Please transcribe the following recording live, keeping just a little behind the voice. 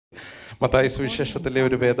മത്തായി സുവിശേഷത്തിലെ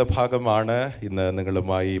ഒരു വേദഭാഗമാണ് ഇന്ന്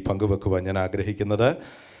നിങ്ങളുമായി പങ്കുവെക്കുവാൻ ഞാൻ ആഗ്രഹിക്കുന്നത്.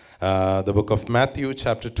 The book of Matthew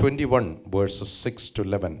chapter 21 verses 6 to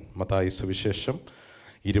 11. Mathai സുവിശേഷം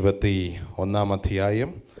 21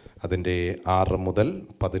 അധ്യായം അതിൻ്റെ 6 മുതൽ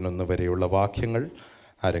 11 വരെയുള്ള വാക്യങ്ങൾ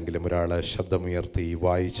ആരെങ്കിലും ഒരാൾ ശബ്ദമുയർത്തി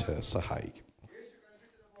വായിച്ച് സഹായിക്കും.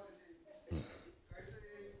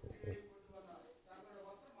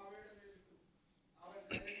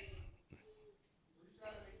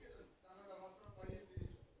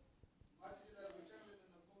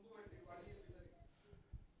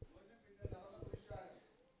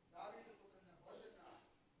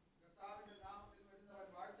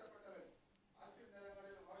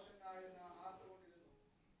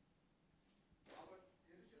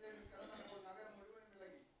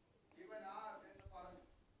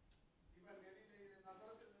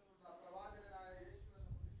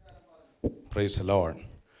 Praise the Lord.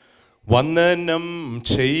 വന്ദനം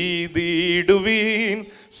ചെയ്തിടുവീൻ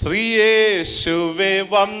ശ്രീയേശുവേ,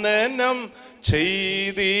 വന്ദനം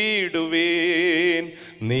ചെയ്തിടുവീൻ,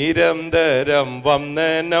 നിരന്തരം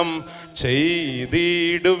വന്ദനം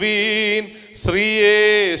ചെയ്തിടുവീൻ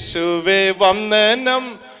ശ്രീയേശുവേ, വന്ദനം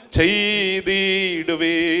ചെയ്തിടുവീൻ.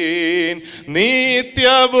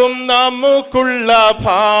 നിത്യവും നമുക്കുള്ള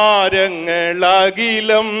ഭാരങ്ങളകിലും,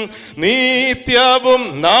 നിത്യവും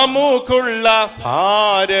നമുക്കുള്ള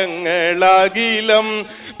ഭാരങ്ങളകിലും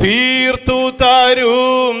തീർത്തു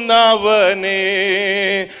തരുന്നവനെ,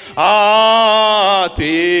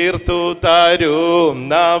 തീർത്തു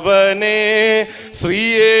തരുന്നവനെ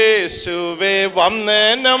ശ്രീയേശുവേ,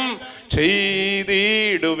 വന്ദനം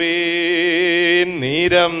ചെയ്തിടുവീൻ,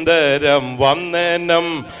 നിരന്തരം വന്ദനം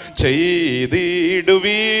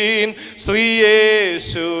ചെയ്തിടുവീൻ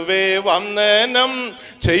ശ്രീയേശുവേ, വന്ദനം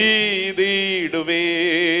ചെയ്തിടുവീൻ.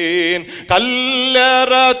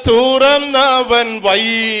 കല്ലറ തുറന്നവൻ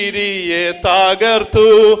വൈരിയെ തകർത്തു,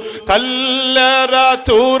 കല്ലറ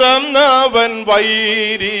തുറന്നവൻ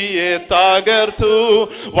വൈരിയെ തകർത്തു,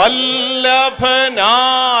 വല്ലഭനായവനെ,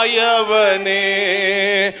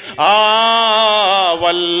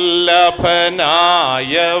 വല്ലഭനായവനെ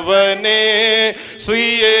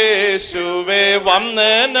ശ്രീയേശുവേ,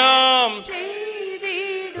 വന്ദനം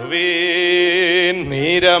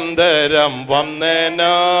നിരന്തരം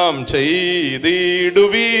വന്ദനം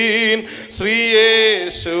ചെയ്തിടുവീൻ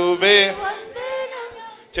ശ്രീയേശുവേ,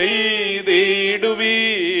 ചെയ്തിടുവീൻ.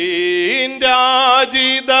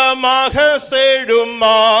 രാജിത മഹസെഴുമ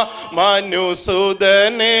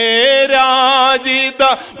മനുസുതനെ, രാജിത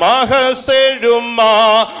മഹസെഴുമ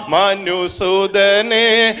മനുസുതനെ,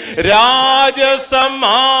 രാജസമ്മാനിതനെ,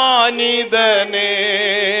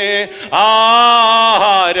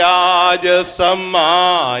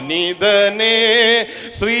 രാജസമ്മാനിതനെ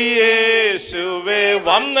ശ്രീയേശുവേ,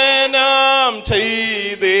 വന്ദനം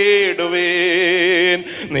ചെയ്തിടുവീൻ,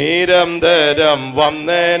 നിരന്തരം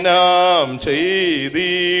വന്ദനം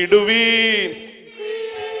ചെയ്തിടുവീൻ,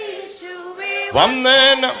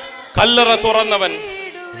 വന്ദനം. കല്ലറ തുറന്നവൻ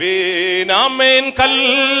വീണാമേൻ,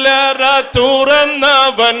 കല്ലറ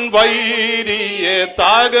തുറന്നവൻ വൈരിയെ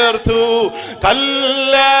തകർത്തു,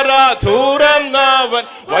 കല്ലറ തുറന്നവൻ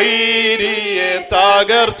വൈരിയെ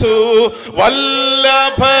തകർത്തു,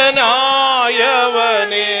 വല്ലഭനായവനെ,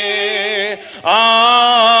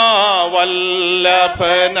 വല്ലഭനായവനെ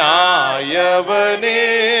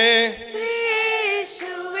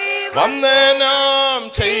വന്ദനം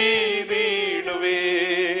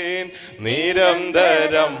ചെയ്തിടുവീൻ,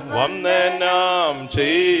 നിരന്തരം വന്ദനം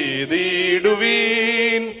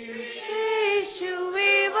ചെയ്തിടുവീൻ,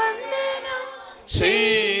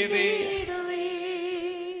 ചെയ്തിടുവീൻ.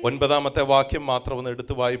 9 വാക്യം മാത്രം ഒന്ന്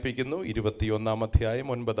എടുത്ത് വായിപ്പിക്കുന്നു. 21 അധ്യായം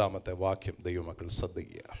 9 വാക്യം ദൈവമക്കൾ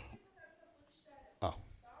ശ്രദ്ധിക്കുക.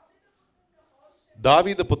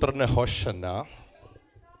 ദാവീദ് പുത്രന് ഹോശന്ന,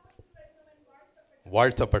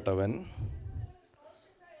 വാഴ്ത്തപ്പെട്ടവൻ,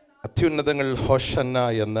 അത്യുന്നതങ്ങൾ ഹോശന്ന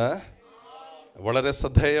എന്ന് വളരെ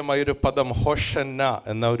ശ്രദ്ധേയമായൊരു പദം, ഹോശന്ന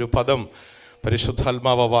എന്ന ഒരു പദം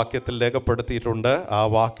പരിശുദ്ധാത്മാവ് വാക്യത്തിൽ രേഖപ്പെടുത്തിയിട്ടുണ്ട്. ആ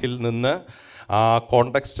വാക്കിൽ നിന്ന് ആ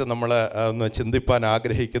കോണ്ടെക്സ്റ്റ് നമ്മൾ ഒന്ന് ചിന്തിപ്പാൻ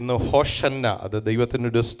ആഗ്രഹിക്കുന്നു. ഹോശന്ന അത്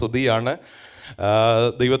ദൈവത്തിനൊരു സ്തുതിയാണ്.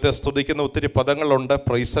 ദൈവത്തെ സ്തുതിക്കുന്ന ഒത്തിരി പദങ്ങളുണ്ട്.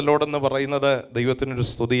 പ്രൈസ് ദി ലോർഡ് എന്ന് പറയുന്നത് ദൈവത്തിനൊരു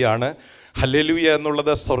സ്തുതിയാണ്. ഹല്ലേലൂയ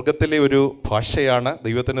എന്നുള്ളത് സ്വർഗത്തിലെ ഒരു ഭാഷയാണ്.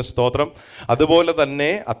 ദൈവത്തിന് സ്തോത്രം. അതുപോലെ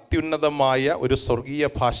തന്നെ അത്യുന്നതമായ ഒരു സ്വർഗീയ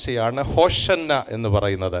ഭാഷയാണ് ഹോശന്ന എന്ന്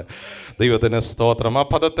പറയുന്നത്. ദൈവത്തിന് സ്തോത്രം. ആ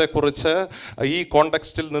പദത്തെക്കുറിച്ച് ഈ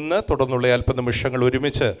കോണ്ടെക്സ്റ്റിൽ നിന്ന് തുടർന്നുള്ള അല്പനിമിഷങ്ങൾ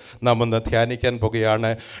ഒരുമിച്ച് നാം ഒന്ന് ധ്യാനിക്കാൻ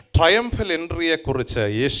പോകുകയാണ്. ട്രയംഫൽ എൻട്രിയെക്കുറിച്ച്,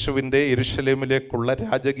 യേശുവിൻ്റെ യെരുശലേമിലേക്കുള്ള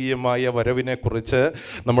രാജകീയമായ വരവിനെക്കുറിച്ച്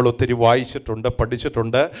നമ്മൾ ഒത്തിരി വായിച്ചിട്ടുണ്ട്. കേട്ടിട്ടുണ്ട്,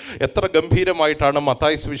 പഠിച്ചിട്ടുണ്ട്. എത്ര ഗംഭീരമായിട്ടാണ്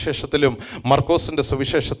മത്തായി സുവിശേഷത്തിലും മർക്കോസിൻ്റെ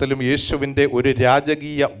സുവിശേഷത്തിലും യേശുവിൻ്റെ ഒരു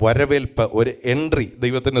രാജകീയ വരവേൽപ്പ്, ഒരു എൻട്രി,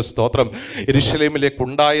 ദൈവത്തിന് സ്തോത്രം, യെരൂശലേമിലേക്ക്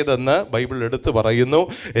ഉണ്ടായതെന്ന് ബൈബിൾ എടുത്തു പറയുന്നു.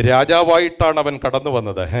 രാജാവായിട്ടാണ് അവൻ കടന്നു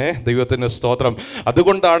വന്നത്. ദൈവത്തിന് സ്തോത്രം.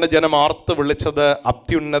 അതുകൊണ്ടാണ് ജനം ആർത്ത് വിളിച്ചത്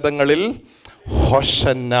അത്യുന്നതങ്ങളിൽ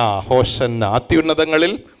ഹോശന്ന, ഹോശന്ന.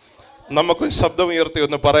 അത്യുന്നതങ്ങളിൽ നമുക്കും ശബ്ദമുയർത്തി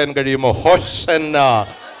ഒന്ന് പറയാൻ കഴിയുമോ? ഹോശന്ന.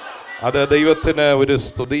 അത് ദൈവത്തിന് ഒരു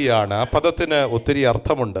സ്തുതിയാണ്. ആ പദത്തിന് ഒത്തിരി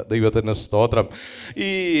അർത്ഥമുണ്ട്. ദൈവത്തിന് സ്തോത്രം. ഈ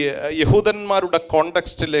യഹൂദന്മാരുടെ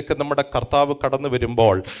കോണ്ടെക്സ്റ്റിലേക്ക് നമ്മുടെ കർത്താവ് കടന്നു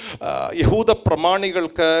വരുമ്പോൾ യഹൂദ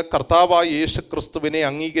പ്രമാണികൾക്ക് കർത്താവായ യേശു ക്രിസ്തുവിനെ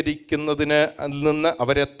അംഗീകരിക്കുന്നതിന് നിന്ന്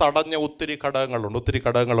അവരെ തടഞ്ഞ ഒത്തിരി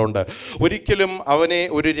ഘടകങ്ങളുണ്ട്. ഒരിക്കലും അവനെ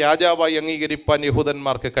ഒരു രാജാവായി അംഗീകരിപ്പാൻ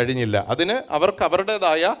യഹൂദന്മാർക്ക് കഴിഞ്ഞില്ല. അതിന് അവർക്ക്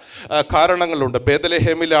അവരുടേതായ കാരണങ്ങളുണ്ട്.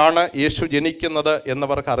 ബേത്ലഹേമിലാണ് യേശു ജനിക്കുന്നത്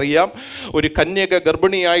എന്നവർക്കറിയാം. ഒരു കന്യക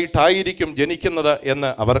ഗർഭിണിയായിട്ടായിരിക്കും ജനിക്കുന്നത് എന്ന്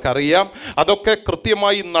അവർക്കറിയാം. അതൊക്കെ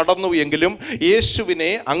കൃത്യമായി നടന്നു. എങ്കിലും യേശുവിനെ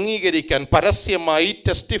അംഗീകരിക്കാൻ, പരസ്യമായി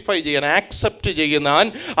ടെസ്റ്റിഫൈ ചെയ്യാൻ, ആക്സെപ്റ്റ് ചെയ്യാൻ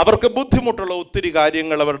അവർക്ക് ബുദ്ധിമുട്ടുള്ള ഒത്തിരി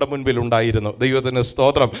കാര്യങ്ങൾ അവരുടെ മുൻപിൽ ഉണ്ടായിരുന്നു. ദൈവത്തിന്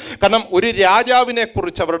സ്തോത്രം. കാരണം ഒരു രാജാവിനെ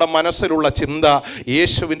കുറിച്ച് അവരുടെ മനസ്സിലുള്ള ചിന്ത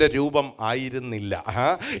യേശുവിൻ്റെ രൂപം ആയിരുന്നില്ല.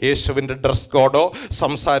 യേശുവിൻ്റെ ഡ്രസ് കോഡോ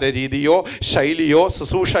സംസാര രീതിയോ ശൈലിയോ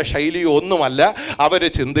ശുശ്രൂഷ ശൈലിയോ ഒന്നുമല്ല അവർ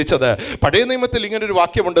ചിന്തിച്ചത്. പഴയ നിയമത്തിൽ ഇങ്ങനൊരു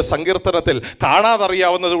വാക്യമുണ്ട്, സങ്കീർത്തനത്തിൽ,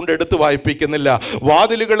 കാണാതറിയാവുന്നത് കൊണ്ട് എടുത്തു വായിപ്പിക്കുന്നില്ല.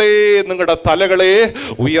 വാതിലുകളെ നിങ്ങളുടെ തലകളെ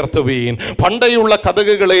ഉയർത്തുവീൻ, പണ്ടയുള്ള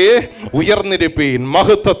കതകുകളെ ഉയർന്നിരിപ്പീൻ,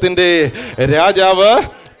 മഹത്വത്തിന്റെ രാജാവ്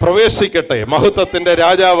പ്രവേശിക്കട്ടെ. മഹത്വത്തിന്റെ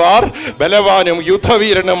രാജാവാർ ബലവാനും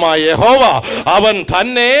യുദ്ധവീരനുമായ യഹോവ, അവൻ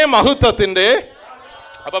തന്നെ മഹത്വത്തിന്റെ.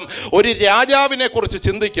 അപ്പം ഒരു രാജാവിനെ കുറിച്ച്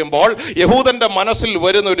ചിന്തിക്കുമ്പോൾ യഹൂദന്റെ മനസ്സിൽ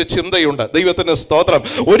വരുന്ന ഒരു ചിന്തയുണ്ട്. ദൈവത്തിന് സ്തോത്രം.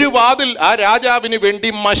 ഒരു വാതിൽ ആ രാജാവിന് വേണ്ടി,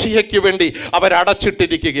 മശിഹയ്ക്ക് വേണ്ടി അവർ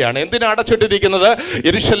അടച്ചിട്ടിരിക്കുകയാണ്. എന്തിനാണ് അടച്ചിട്ടിരിക്കുന്നത്?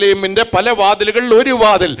 യെരൂശലേമിന്റെ പല വാതിലുകളിൽ ഒരു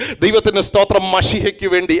വാതിൽ, ദൈവത്തിന് സ്തോത്രം, മശിഹയ്ക്ക്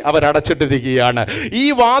വേണ്ടി അവർ അടച്ചിട്ടിരിക്കുകയാണ്. ഈ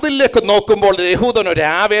വാതിലിലേക്ക് നോക്കുമ്പോൾ യഹൂദനൊരു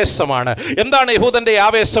ആവേശമാണ്. എന്താണ് യഹൂദന്റെ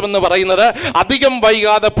ആവേശം എന്ന് പറയുന്നത്? അധികം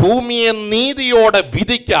വൈകാതെ ഭൂമിയെ നീതിയോടെ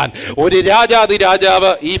വിധിക്കാൻ ഒരു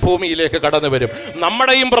രാജാതിരാജാവ് ഈ ഭൂമിയിലേക്ക് കടന്നു വരും. നമ്മുടെ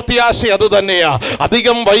പ്രത്യാശ അത് തന്നെയാ.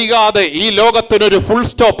 അധികം വൈകാതെ ഈ ലോകത്തിനൊരു ഫുൾ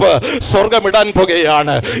സ്റ്റോപ്പ് സ്വർഗമിടാൻ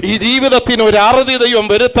പോകുകയാണ്. ഈ ജീവിതത്തിന് ഒരു അറുതി ദൈവം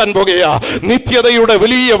വരുത്താൻ പോകുകയാ. നിത്യതയുടെ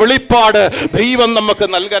വലിയ വെളിപ്പാട് ദൈവം നമുക്ക്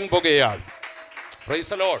നൽകാൻ പോകുകയാണ്.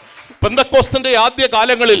 Praise the Lord. പെന്തക്കോസ്തിന്റെ ആദ്യ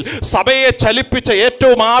കാലങ്ങളിൽ സഭയെ ചലിപ്പിച്ച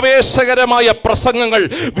ഏറ്റവും ആവേശകരമായ പ്രസംഗങ്ങൾ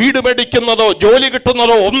വീട് മേടിക്കുന്നതോ ജോലി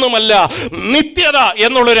കിട്ടുന്നതോ ഒന്നുമല്ല, നിത്യത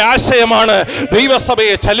എന്നുള്ളൊരു ആശയമാണ്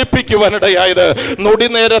ദൈവസഭയെ ചലിപ്പിക്കുവാനിടയായത്. നൊടി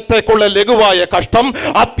നേരത്തേക്കുള്ള ലഘുവായ കഷ്ടം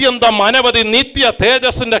അത്യന്തം അനവധി നിത്യ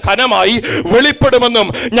തേജസ്സിന്റെ ഘനമായി വെളിപ്പെടുമെന്നും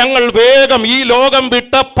ഞങ്ങൾ വേഗം ഈ ലോകം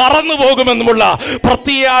വിട്ട് പറന്നു പോകുമെന്നുമുള്ള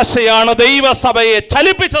പ്രത്യാശയാണ് ദൈവസഭയെ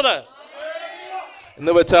ചലിപ്പിച്ചത്.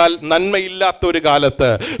 എന്ന് വെച്ചാൽ നന്മയില്ലാത്തൊരു കാലത്ത്,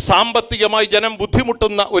 സാമ്പത്തികമായി ജനം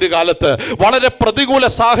ബുദ്ധിമുട്ടുന്ന ഒരു കാലത്ത്, വളരെ പ്രതികൂല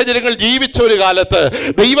സാഹചര്യങ്ങൾ ജീവിച്ച ഒരു കാലത്ത്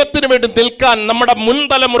ദൈവത്തിന് വേണ്ടി നിൽക്കാൻ നമ്മുടെ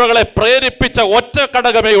മുൻതലമുറകളെ പ്രേരിപ്പിച്ച ഒറ്റ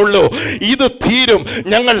ഘടകമേ ഉള്ളൂ: ഇത് തീരും,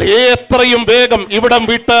 ഞങ്ങൾ എത്രയും വേഗം ഇവിടം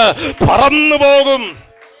വിട്ട് പറന്നു പോകും.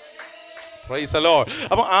 Praise the Lord.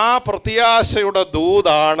 അപ്പം ആ പ്രത്യാശയുടെ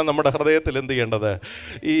ദൂതാണ് നമ്മുടെ ഹൃദയത്തിൽ എന്ത് ചെയ്യേണ്ടത്?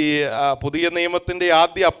 ഈ പുതിയ നിയമത്തിൻ്റെ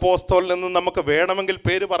ആദ്യ അപ്പോസ്തോലിൽ നിന്ന് നമുക്ക് വേണമെങ്കിൽ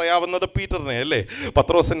പേര് പറയാവുന്നത് പീറ്ററിനെ അല്ലേ,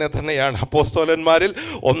 പത്രോസിനെ തന്നെയാണ്. അപ്പോസ്തോലന്മാരിൽ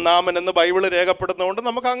ഒന്നാമനെന്ന് ബൈബിൾ രേഖപ്പെടുന്നതുകൊണ്ട്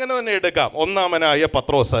നമുക്ക് അങ്ങനെ തന്നെ എടുക്കാം. ഒന്നാമനായ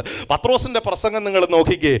പത്രോസ്. പത്രോസിൻ്റെ പ്രസംഗം നിങ്ങൾ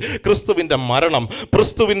നോക്കിക്കേ. ക്രിസ്തുവിൻ്റെ മരണം,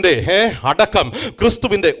 ക്രിസ്തുവിൻ്റെ അടക്കം,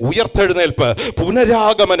 ക്രിസ്തുവിൻ്റെ ഉയർത്തെഴുന്നേൽപ്പ്,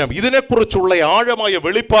 പുനരാഗമനം, ഇതിനെക്കുറിച്ചുള്ള ആഴമായ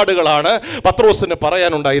വെളിപ്പാടുകളാണ് പത്രോസിന്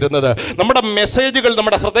പറയാനുണ്ടായിരുന്നത്. നമ്മുടെ മെസ്സേജുകൾ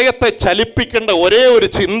നമ്മുടെ ഹൃദയത്തെ ചലിപ്പിക്കേണ്ട ഒരേ ഒരു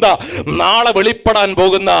ചിന്ത നാളെ വെളിപ്പെടാൻ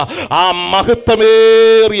പോകുന്ന ആ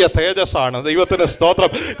മഹത്വമേറിയ തേജസ്സാണ്. ദൈവത്തിന് സ്തോത്രം.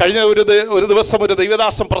 കഴിഞ്ഞ ഒരു ദിവസം ഒരു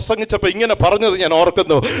ദൈവദാസൻ പ്രസംഗിച്ചപ്പോൾ ഇങ്ങനെ പറഞ്ഞത് ഞാൻ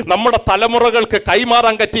ഓർക്കുന്നു: നമ്മുടെ തലമുറകൾക്ക്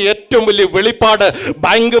കൈമാറാൻ പറ്റിയ ഏറ്റവും വലിയ വെളിപ്പാട്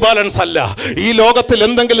ബാങ്ക് ബാലൻസ് അല്ല, ഈ ലോകത്തിൽ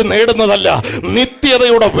എന്തെങ്കിലും നേടുന്നതല്ല,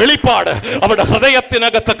 നിത്യതയുടെ വെളിപ്പാട് അവരുടെ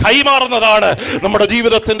ഹൃദയത്തിനകത്ത് കൈമാറുന്നതാണ് നമ്മുടെ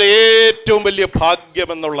ജീവിതത്തിന്റെ ഏറ്റവും വലിയ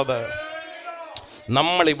ഭാഗ്യമെന്നുള്ളത്.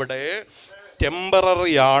 നമ്മളിവിടെ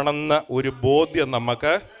ടെമ്പററി ആണെന്ന ഒരു ബോധ്യം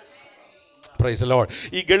നമുക്ക്. Praise the Lord.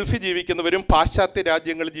 ഈ ഗൾഫിൽ ജീവിക്കുന്നവരും പാശ്ചാത്യ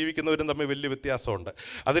രാജ്യങ്ങളിൽ ജീവിക്കുന്നവരും തമ്മിൽ വലിയ വ്യത്യാസമുണ്ട്.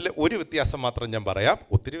 അതിൽ ഒരു വ്യത്യാസം മാത്രം ഞാൻ പറയാം.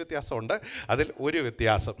 ഒത്തിരി വ്യത്യാസമുണ്ട്, അതിൽ ഒരു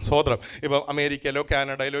വ്യത്യാസം. സ്വതന്ത്രം. ഇപ്പം അമേരിക്കയിലോ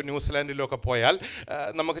കാനഡയിലോ ന്യൂസിലാൻഡിലോ ഒക്കെ പോയാൽ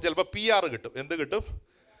നമുക്ക് ചിലപ്പോൾ PR കിട്ടും. എന്ത് കിട്ടും?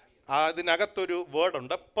 അതിനകത്തൊരു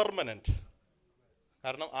വേർഡുണ്ട്, പെർമനൻറ്റ്.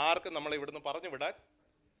 കാരണം ആർക്കും നമ്മളെ ഇവിടുന്ന് പറഞ്ഞു വിടാൻ.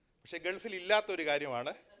 പക്ഷെ ഗൾഫിൽ ഇല്ലാത്തൊരു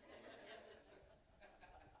കാര്യമാണ്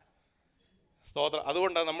സ്തോത്രം.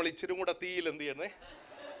 അതുകൊണ്ടാണ് നമ്മൾ ഇച്ചിരി കൂടെ തീയിൽ എന്ത് ചെയ്യുന്നത്.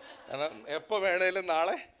 കാരണം എപ്പോൾ വേണേലും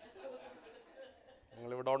നാളെ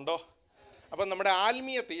നിങ്ങളിവിടെ ഉണ്ടോ. അപ്പം നമ്മുടെ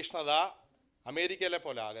ആത്മീയ തീഷ്ണത അമേരിക്കയിലെ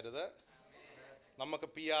പോലെ ആകരുത്. നമുക്ക്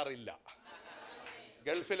PR ഇല്ല.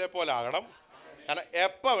 ഗൾഫിലെ പോലെ ആകണം. കാരണം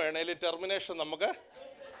എപ്പോൾ വേണേലും ടെർമിനേഷൻ നമുക്ക്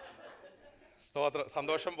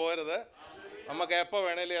സന്തോഷം പോരുത്. നമുക്ക് എപ്പോൾ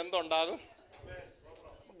വേണേലും എന്തുണ്ടാകും?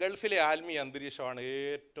 ഗൾഫിലെ ആത്മീയ അന്തരീക്ഷമാണ്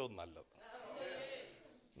ഏറ്റവും നല്ലത്.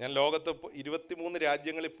 ഞാൻ ലോകത്ത് 23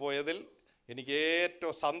 രാജ്യങ്ങളിൽ പോയതിൽ എനിക്ക്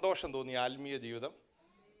ഏറ്റവും സന്തോഷം തോന്നിയ ആത്മീയ ജീവിതം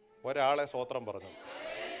ഒരാളെ സ്വോത്രം പറഞ്ഞു.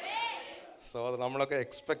 നമ്മളൊക്കെ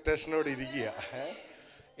എക്സ്പെക്റ്റേഷനോട് ഇരിക്കുക.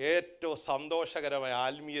 ഏറ്റവും സന്തോഷകരമായ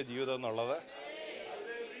ആത്മീയ ജീവിതം എന്നുള്ളത്.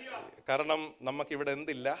 കാരണം നമുക്കിവിടെ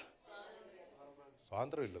എന്തില്ല?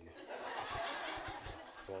 സ്വാതന്ത്ര്യമില്ലെന്ന്.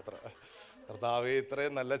 കർത്താവേ,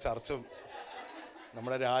 ഇത്രയും നല്ല ചർച്ചും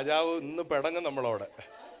നമ്മുടെ രാജാവ് ഇന്ന് പിടങ്ങും നമ്മളോട്.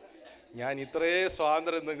 ഞാൻ ഇത്രയും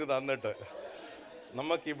സ്വാതന്ത്ര്യം നിങ്ങൾക്ക് തന്നിട്ട്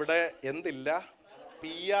നമുക്കിവിടെ എന്തില്ല?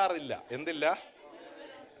 PR ഇല്ല. എന്തില്ല?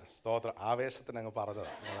 സ്തോത്രം. ആവേശത്തിന് അങ്ങ്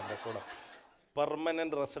പറഞ്ഞതാണ് എൻ്റെ കൂടെ.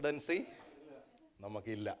 പെർമനന്റ് റെസിഡൻസി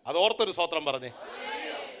നമുക്കില്ല. അതോർത്തൊരു സ്തോത്രം പറഞ്ഞേ.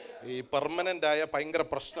 ഈ പെർമനൻ്റ് ആയ ഭയങ്കര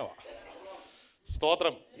പ്രശ്നമാണ്.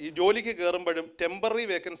 സ്തോത്രം. ഈ ജോലിക്ക് കയറുമ്പോഴും ടെമ്പററി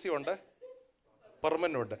വേക്കൻസി ഉണ്ട്,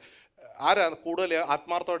 പെർമനൻ്റ് ഉണ്ട്. ആരാ കൂടുതൽ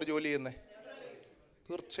ആത്മാർത്ഥമായിട്ട് ജോലി ചെയ്യുന്നത്?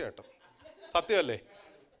 തീർച്ചയായിട്ടും സത്യമല്ലേ?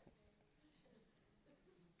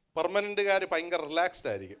 പെർമനൻറ്റുകാർ ഭയങ്കര റിലാക്സ്ഡ്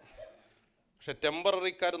ആയിരിക്കും. പക്ഷെ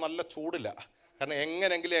ടെമ്പററിക്കാർ നല്ല ചൂടില്ല. കാരണം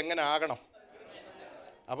എങ്ങനെങ്കിലും എങ്ങനെ ആകണം.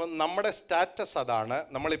 അപ്പം നമ്മുടെ സ്റ്റാറ്റസ് അതാണ്.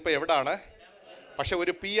 നമ്മളിപ്പോൾ എവിടാണ്? പക്ഷെ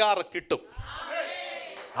ഒരു PR കിട്ടും.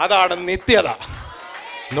 അതാണ് നിത്യത.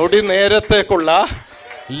 നൊടി നേരത്തേക്കുള്ള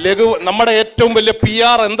ലഘു. നമ്മുടെ ഏറ്റവും വലിയ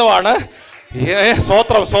PR എന്തുവാണ്?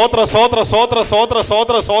 സ്വോത്രം സ്വോത്രം സ്വോത്രം സ്വോത്രം സ്വോത്രം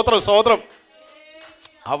സ്വോത്രം സ്വോത്രം സ്വോത്രം.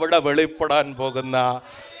 അവിടെ വെളിപ്പെടാൻ പോകുന്ന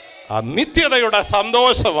ആ നിത്യതയുടെ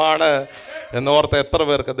സന്തോഷമാണ് എന്നോർത്ത് എത്ര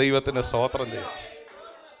പേർക്ക് ദൈവത്തിന് സ്തോത്രം ചെയ്യാം.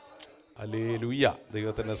 ഹല്ലേലൂയ.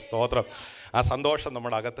 ദൈവത്തിന് സ്തോത്രം. ആ സന്തോഷം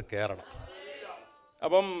നമ്മുടെ അകത്ത് കയറണം.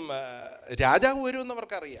 അപ്പം രാജാവ്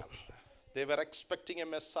വരുമെന്നവർക്കറിയാം. They were expecting a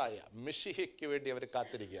Messiah. മിശിഹയ്ക്ക് വേണ്ടി അവർ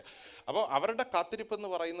കാത്തിരിക്കുക. അപ്പോൾ അവരുടെ കാത്തിരിപ്പ് എന്ന്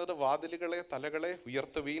പറയുന്നത് വാതിലുകളെ തലകളെ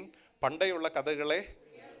ഉയർത്തുവീൻ, പണ്ടേയുള്ള കഥകളെ.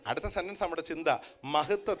 അടുത്ത സെന്റൻസ് നമ്മുടെ ചിന്ത,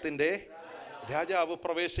 മഹത്വത്തിൻ്റെ രാജാവ്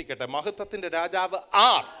പ്രവേശിക്കട്ടെ. മഹത്വത്തിൻ്റെ രാജാവ്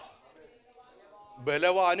ആർ?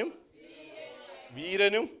 ബലവാനും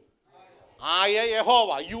വീരനും ആയ യഹോവ,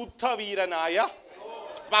 യുദ്ധവീരനായ.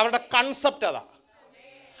 അപ്പം അവരുടെ കൺസെപ്റ്റ് അതാ.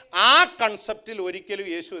 ആ കൺസെപ്റ്റിൽ ഒരിക്കലും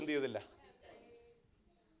യേശു എന്ത് ചെയ്തില്ല?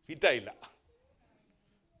 ഫിറ്റായില്ല.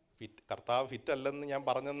 കർത്താവ് ഫിറ്റല്ലെന്ന് ഞാൻ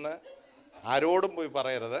പറഞ്ഞെന്ന് ആരോടും പോയി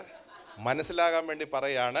പറയരുത്. മനസ്സിലാകാൻ വേണ്ടി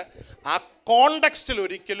പറയാണ്. ആ കോണ്ടെക്സ്റ്റിൽ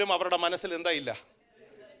ഒരിക്കലും അവരുടെ മനസ്സിൽ എന്തായില്ല?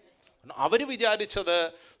 അവർ വിചാരിച്ചത്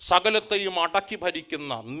സകലത്തെയും അടക്കി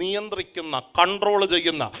ഭരിക്കുന്ന, നിയന്ത്രിക്കുന്ന, കൺട്രോൾ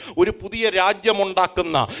ചെയ്യുന്ന, ഒരു പുതിയ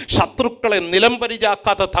രാജ്യമുണ്ടാക്കുന്ന, ശത്രുക്കളെ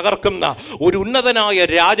നിലംപരിചാക്കാതെ തകർക്കുന്ന ഒരു ഉന്നതനായ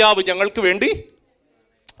രാജാവ് ഞങ്ങൾക്ക് വേണ്ടി.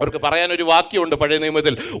 അവർക്ക് പറയാനൊരു വാക്യമുണ്ട് പഴയ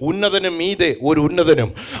നിയമത്തിൽ, ഉന്നതനും മീതെ ഒരു ഉന്നതനും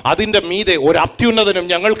അതിൻ്റെ മീതെ ഒരു അത്യുന്നതനും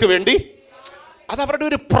ഞങ്ങൾക്ക് വേണ്ടി. അതവരുടെ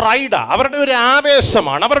ഒരു പ്രൈഡാണ്, അവരുടെ ഒരു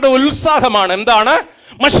ആവേശമാണ്, അവരുടെ ഉത്സാഹമാണ്. എന്താണ്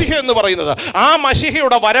മശിഹ എന്ന് പറയുന്നത്? ആ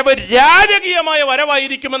മശിഹയുടെ വരവ് രാജകീയമായ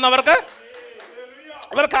വരവായിരിക്കുമെന്ന്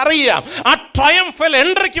അവർക്കറിയാം. ആ ട്രയംഫൽ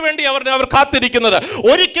എൻട്രിക്ക് വേണ്ടി അവർ കാത്തിരിക്കുന്നത്.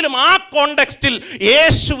 ഒരിക്കലും ആ കോണ്ടെക്സ്റ്റിൽ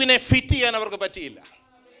യേശുവിനെ ഫിറ്റ് ചെയ്യാൻ അവർക്ക് പറ്റിയില്ല.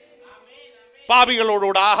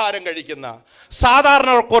 പാപികളോടുകൂടെ ആഹാരം കഴിക്കുന്ന,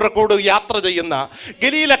 സാധാരണക്കാരോട് യാത്ര ചെയ്യുന്ന,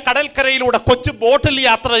 ഗലീല കടൽക്കരയിലൂടെ കൊച്ചു ബോട്ടിൽ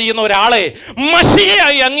യാത്ര ചെയ്യുന്ന ഒരാളെ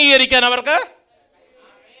മശിഹയായി അംഗീകരിക്കാൻ അവർക്ക്.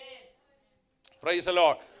 Praise the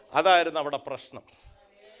Lord. അതായിരുന്നു അവിടെ പ്രശ്നം.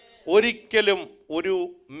 ഒരിക്കലും ഒരു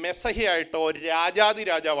മെസ്സഹിയായിട്ടോ രാജാതി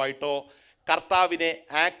രാജാവായിട്ടോ കർത്താവിനെ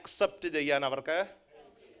ആക്സെപ്റ്റ് ചെയ്യാൻ അവർക്ക്.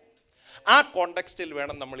 ആ കോണ്ടെക്സ്റ്റിൽ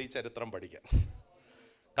വേണം നമ്മൾ ഈ ചരിത്രം പഠിക്കാൻ.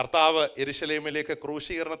 കർത്താവ് യെരുശലേമിലേക്ക്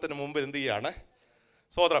ക്രൂശീകരണത്തിന് മുമ്പ് എന്ത് ചെയ്യാണ്?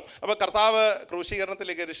 സ്തോത്രം. അപ്പോൾ കർത്താവ്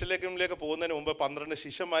ക്രൂശീകരണത്തിലേക്ക് യെരുശലേമിലേക്ക് പോകുന്നതിന് മുമ്പ് 12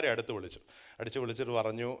 ശിഷ്യന്മാരെ അടിച്ചു വിളിച്ചിട്ട്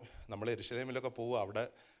പറഞ്ഞു, നമ്മൾ യെരുശലേമിലൊക്കെ പോവുക, അവിടെ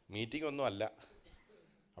മീറ്റിംഗ് ഒന്നും അല്ല,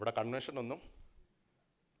 അവിടെ കൺവെൻഷനൊന്നും,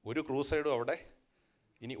 ഒരു ക്രൂസൈഡും അവിടെ,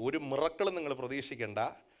 ഇനി ഒരു മിറക്കിളും നിങ്ങൾ പ്രതീക്ഷിക്കേണ്ട.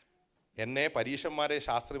 എന്നെ പരീക്ഷന്മാരെ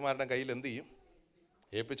ശാസ്ത്രിമാരുടെ കയ്യിൽ എന്ത് ചെയ്യും?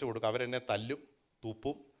 ഏൽപ്പിച്ചു കൊടുക്കും. അവരെന്നെ തല്ലും,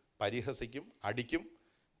 തുപ്പും, പരിഹസിക്കും, അടിക്കും,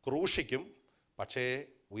 ക്രൂശിക്കും, പക്ഷേ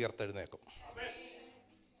ഉയർത്തെഴുന്നേക്കും.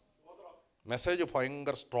 മെസ്സേജ്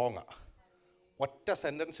ഭയങ്കര സ്ട്രോങ്ങാണ്. ഒറ്റ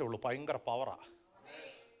സെൻറ്റൻസേ ഉള്ളൂ, ഭയങ്കര പവറാണ്.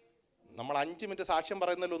 നമ്മൾ 5 മിനിറ്റ് സാക്ഷ്യം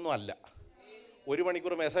പറയുന്നതിലൊന്നും അല്ല, 1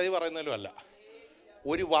 മണിക്കൂർ മെസ്സേജ് പറയുന്നതിലും അല്ല.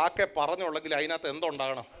 ഒരു വാക്കേ പറഞ്ഞുള്ളെങ്കിൽ അതിനകത്ത്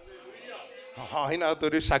എന്തുണ്ടാകണം?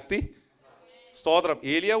 അതിനകത്തൊരു ശക്തി. സ്തോത്രം.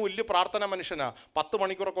 ഏലിയ വലിയ പ്രാർത്ഥന മനുഷ്യനാ. 10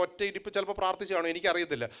 മണിക്കൂറൊക്കെ ഒറ്റ ഇരിപ്പ് ചിലപ്പോൾ പ്രാർത്ഥിച്ചു കാണും,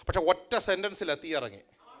 എനിക്കറിയത്തില്ല. പക്ഷെ ഒറ്റ സെൻറ്റൻസിൽ തീയിറങ്ങി.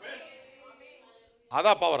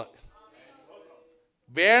 അതാ പവർ.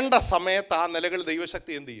 വേണ്ട സമയത്ത് ആ നിലകൾ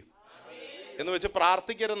ദൈവശക്തി എന്ത് ചെയ്യും എന്ന് വെച്ച്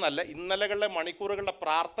പ്രാർത്ഥിക്കരുതെന്നല്ല, ഇന്നലകളിലെ മണിക്കൂറുകളുടെ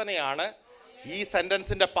പ്രാർത്ഥനയാണ് ഈ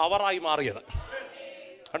സെൻറ്റൻസിൻ്റെ പവറായി മാറിയത്.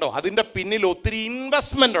 കേട്ടോ, അതിൻ്റെ പിന്നിൽ ഒത്തിരി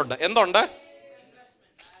ഇൻവെസ്റ്റ്മെൻ്റ് ഉണ്ട്. എന്തുണ്ട്?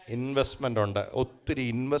 ഇൻവെസ്റ്റ്മെൻ്റ് ഉണ്ട്, ഒത്തിരി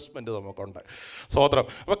ഇൻവെസ്റ്റ്മെൻറ്റ് നമുക്കുണ്ട്. സ്തോത്രം.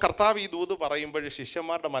 അപ്പോൾ കർത്താവ് ഈ ദൂത് പറയുമ്പോൾ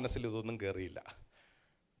ശിഷ്യന്മാരുടെ മനസ്സിൽ ഇതൊന്നും കയറിയില്ല.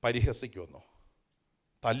 പരിഹസിക്കുമെന്നോ,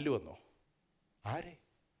 തല്ലുവെന്നോ, ആരെ?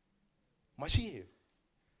 മശിയെ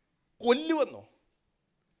കൊല്ലുവെന്നോ?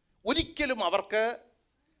 ഒരിക്കലും അവർക്ക്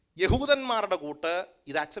യഹൂദന്മാരുടെ കൂട്ട്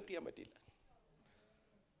ഇത് അക്സെപ്റ്റ് ചെയ്യാൻ പറ്റിയില്ല.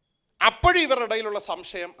 അപ്പോഴും ഇവരുടെ ഇടയിലുള്ള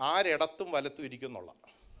സംശയം ആരിടത്തും വലത്തും ഇരിക്കുന്നുള്ള.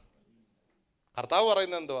 കർത്താവ്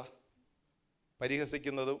പറയുന്നത് എന്തുവാ?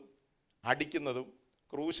 പരിഹസിക്കുന്നതും അടിക്കുന്നതും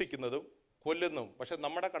ക്രൂശിക്കുന്നതും കൊല്ലുന്നതും. പക്ഷെ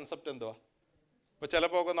നമ്മുടെ കൺസെപ്റ്റ് എന്തുവാ? ഇപ്പോൾ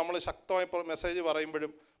ചിലപ്പോൾ നമ്മൾ ശക്തമായി മെസ്സേജ്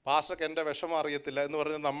പറയുമ്പോഴും പാസ്റ്റർക്ക് എൻ്റെ വിഷമം അറിയത്തില്ല എന്ന്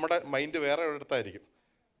പറഞ്ഞ് നമ്മുടെ മൈൻഡ് വേറെ ഒരിടത്തായിരിക്കും.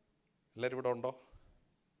 എല്ലാവരും ഇവിടെ ഉണ്ടോ?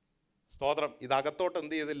 സ്തോത്രം. ഇതകത്തോട്ട്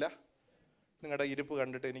എന്ത് ചെയ്തില്ല? നിങ്ങളുടെ ഇരിപ്പ്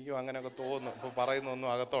കണ്ടിട്ട് എനിക്കും അങ്ങനെയൊക്കെ തോന്നുന്നു. ഇപ്പോൾ പറയുന്നൊന്നും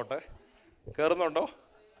അകത്തോട്ട് കയറുന്നുണ്ടോ?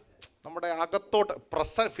 നമ്മുടെ അകത്തോട്ട്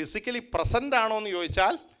ഫിസിക്കലി പ്രസൻ്റ് ആണോ എന്ന്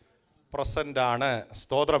ചോദിച്ചാൽ പ്രസൻ്റ് ആണ്.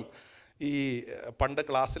 സ്തോത്രം. ഈ പണ്ട്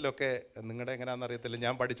ക്ലാസ്സിലൊക്കെ നിങ്ങളുടെ എങ്ങനെയാണെന്ന് അറിയത്തില്ല,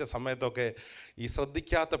 ഞാൻ പഠിച്ച സമയത്തൊക്കെ ഈ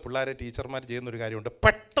ശ്രദ്ധിക്കാത്ത പിള്ളേരെ ടീച്ചർമാർ ചെയ്യുന്നൊരു കാര്യമുണ്ട്.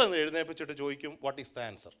 പെട്ടെന്ന് എഴുന്നേൽപ്പിച്ചിട്ട് ചോദിക്കും വാട്ട് ഈസ് ദ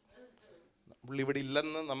ആൻസർ. പുള്ളി ഇവിടെ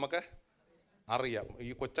ഇല്ലെന്ന് നമുക്ക് അറിയാം.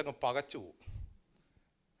 ഈ കൊച്ചങ്ങ് പകച്ചു പോവും.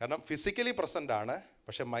 കാരണം ഫിസിക്കലി പ്രസൻ്റ് ആണ്,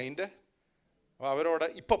 പക്ഷെ മൈൻഡ് അവരോട്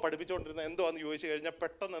ഇപ്പോൾ പഠിപ്പിച്ചുകൊണ്ടിരുന്ന എന്തുവാന്ന് ചോദിച്ചു കഴിഞ്ഞാൽ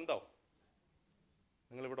പെട്ടെന്ന് എന്താവും?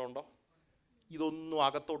 നിങ്ങളിവിടെ ഉണ്ടോ? ഇതൊന്നും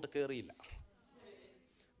അകത്തോട്ട് കയറിയില്ല.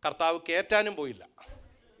 കർത്താവ് കയറ്റാനും പോയില്ല.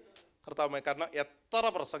 കർത്താവ് കാരണം എത്ര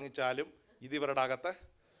പ്രസംഗിച്ചാലും ഇതിവരുടെ അകത്ത്,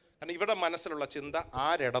 കാരണം ഇവരുടെ മനസ്സിലുള്ള ചിന്ത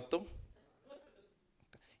ആരിടത്തും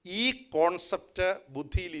ഈ കോൺസെപ്റ്റ്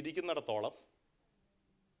ബുദ്ധിയിൽ ഇരിക്കുന്നിടത്തോളം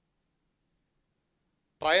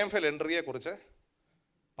ട്രയംഫൽ എൻട്രിയെക്കുറിച്ച്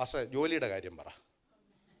പക്ഷേ ജോലിയുടെ കാര്യം പറ,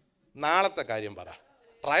 നാളത്തെ കാര്യം പറ,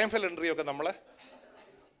 ട്രയംഫൽ എൻട്രിയൊക്കെ നമ്മൾ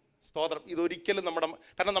സ്തോത്രം ഇതൊരിക്കലും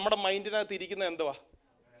കാരണം നമ്മുടെ മൈൻഡിനകത്ത് ഇരിക്കുന്ന എന്തുവാ?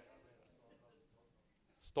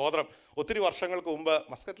 സ്തോത്രം. ഒത്തിരി വർഷങ്ങൾക്ക് മുമ്പ്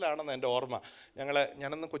മസ്കറ്റിലാണെന്ന് എൻ്റെ ഓർമ്മ.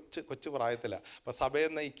 ഞാനൊന്നും കൊച്ചു പ്രായത്തിലാണ്. അപ്പോൾ സഭയിൽ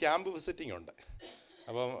നിന്ന് ഈ ക്യാമ്പ് വിസിറ്റിംഗ് ഉണ്ട്.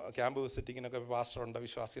 അപ്പം ക്യാമ്പ് വിസിറ്റിങ്ങിനൊക്കെ പാസ്റ്ററുണ്ട്,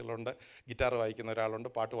 വിശ്വാസികളുണ്ട്, ഗിറ്റാർ വായിക്കുന്ന ഒരാളുണ്ട്,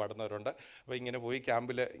 പാട്ട് പാടുന്നവരുണ്ട്. അപ്പോൾ ഇങ്ങനെ പോയി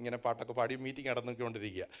ക്യാമ്പിൽ ഇങ്ങനെ പാട്ടൊക്കെ പാടി മീറ്റിംഗ്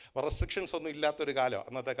നടന്നുകൊണ്ടിരിക്കുക. അപ്പോൾ റെസ്ട്രിക്ഷൻസ് ഒന്നും ഇല്ലാത്തൊരു കാലം,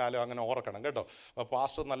 അന്നത്തെ കാലം അങ്ങനെ ഓർക്കണം കേട്ടോ. അപ്പോൾ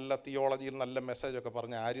പാസ്റ്റർ നല്ല തിയോളജിയിൽ നല്ല മെസ്സേജൊക്കെ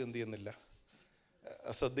പറഞ്ഞ് ആരും എന്ത് ചെയ്യുന്നില്ല,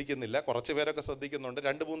 ശ്രദ്ധിക്കുന്നില്ല. കുറച്ച് പേരൊക്കെ ശ്രദ്ധിക്കുന്നുണ്ട്.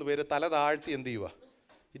 2-3 പേര് തല താഴ്ത്തി എന്ത് ചെയ്യുക,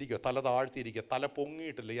 ഇരിക്കുക, തല താഴ്ത്തിയിരിക്കുക, തല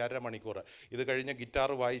പൊങ്ങിയിട്ടില്ല ഈ 1/2 മണിക്കൂർ. ഇത് കഴിഞ്ഞ്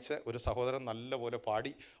ഗിറ്റാർ വായിച്ച് ഒരു സഹോദരൻ നല്ലപോലെ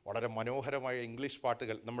പാടി, വളരെ മനോഹരമായ ഇംഗ്ലീഷ്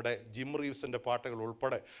പാട്ടുകൾ, നമ്മുടെ ജിം റീവ്സിൻ്റെ പാട്ടുകൾ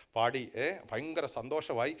ഉൾപ്പെടെ പാടി ഭയങ്കര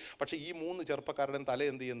സന്തോഷമായി. പക്ഷേ ഈ 3 ചെറുപ്പക്കാരുടെയും തല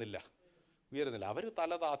എന്ത് ചെയ്യുന്നില്ല, ഉയരുന്നില്ല. അവർ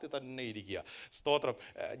തല താത്തി തന്നെ ഇരിക്കുക. സ്തോത്രം.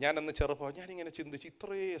 ഞാനന്ന് ഞാനിങ്ങനെ ചിന്തിച്ച്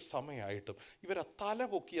ഇത്രേ സമയമായിട്ടും ഇവരെ തല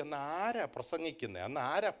പൊക്കി അന്ന് ആരാ പ്രസംഗിക്കുന്നത്, അന്ന്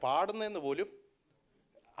ആരാ പാടുന്നതെന്ന് പോലും.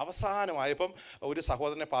 അവസാനമായപ്പം ഒരു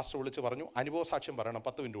സഹോദരനെ പാസ്റ്റർ വിളിച്ച് പറഞ്ഞു അനുഭവ സാക്ഷ്യം പറയണം.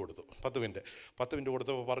 10 മിനിറ്റ് കൊടുത്തു. 10 മിനിറ്റ്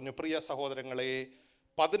കൊടുത്തപ്പോൾ പറഞ്ഞു, പ്രിയ സഹോദരങ്ങളെ,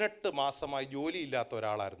 18 മാസമായി ജോലിയില്ലാത്ത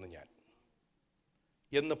ഒരാളായിരുന്നു ഞാൻ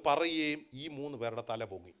എന്ന് പറയുകയും ഈ 3 പേരുടെ തല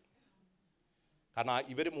പൊങ്ങി. കാരണം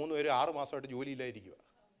ഇവർ 3 പേരും 6 മാസമായിട്ട് ജോലിയില്ലായിരിക്കുക.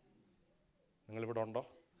 നിങ്ങളിവിടെ ഉണ്ടോ?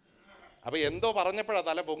 അപ്പോൾ എന്തോ പറഞ്ഞപ്പോഴാണ്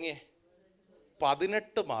തല പൊങ്ങിയേ.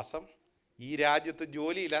 18 മാസം ഈ രാജ്യത്ത്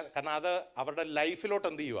ജോലിയില്ല. കാരണം അത് അവരുടെ ലൈഫിലോട്ട്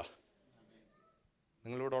എന്ത് ചെയ്യുക.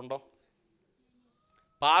 നിങ്ങളിവിടെ ഉണ്ടോ?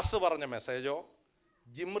 പാസ്റ്റർ പറഞ്ഞ മെസ്സേജോ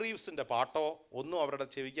ജിം റീവ്സിൻ്റെ പാട്ടോ ഒന്നും അവരുടെ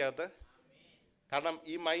ചെവിക്കകത്ത്. കാരണം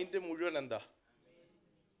ഈ മൈൻഡ് മുഴുവൻ എന്താ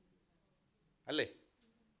അല്ലേ?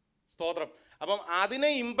 സ്തോത്രം. അപ്പം അതിനെ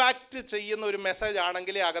ഇമ്പാക്റ്റ് ചെയ്യുന്ന ഒരു മെസ്സേജ്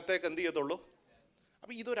ആണെങ്കിലേ അകത്തേക്ക് എന്ത് ചെയ്യത്തുള്ളൂ.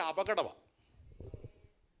 അപ്പം ഇതൊരു അപകടമാണ്.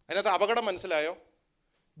 അതിനകത്ത് അപകടം മനസ്സിലായോ?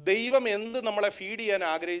 ദൈവം എന്ത് നമ്മളെ ഫീഡ് ചെയ്യാൻ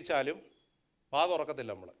ആഗ്രഹിച്ചാലും വാ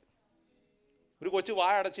തുറക്കത്തില്ല. ഒരു കൊച്ചു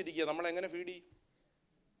വായ അടച്ചിരിക്കുക, നമ്മളെങ്ങനെ ഫീഡ് ചെയ്യും?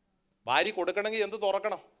 വാരി കൊടുക്കണമെങ്കിൽ എന്ത്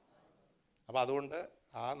തുറക്കണം? അപ്പം അതുകൊണ്ട്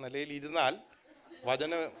ആ നിലയിൽ ഇരുന്നാൽ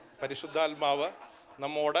വചന പരിശുദ്ധാത്മാവ്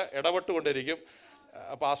നമ്മോട് ഇടപെട്ടുകൊണ്ടിരിക്കും.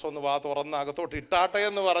 പാസ്റ്റർ ഒന്ന് വാ തുറന്ന് അകത്തോട്ട് ഇട്ടാട്ടെ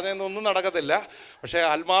എന്ന് പറഞ്ഞതൊന്നും നടക്കത്തില്ല. പക്ഷേ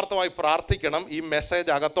ആത്മാർത്ഥമായി പ്രാർത്ഥിക്കണം. ഈ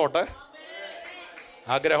മെസ്സേജ് അകത്തോട്ട്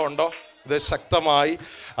ആഗ്രഹമുണ്ടോ? ഇത് ശക്തമായി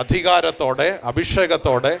അധികാരത്തോടെ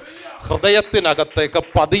അഭിഷേകത്തോടെ ഹൃദയത്തിനകത്തേക്ക്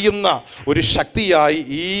പതിയുന്ന ഒരു ശക്തിയായി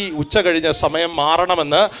ഈ ഉച്ച കഴിഞ്ഞ സമയം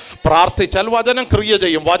മാറണമെന്ന് പ്രാർത്ഥിച്ചാൽ വചനം ക്രിയ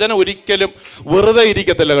ചെയ്യും. വചനം ഒരിക്കലും വെറുതെ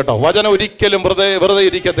ഇരിക്കത്തില്ല കേട്ടോ. വചനം ഒരിക്കലും വെറുതെ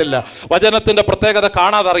ഇരിക്കത്തില്ല. വചനത്തിൻ്റെ പ്രത്യേകത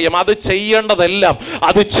കാണാതറിയാം. അത് ചെയ്യേണ്ടതെല്ലാം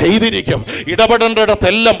അത് ചെയ്തിരിക്കും.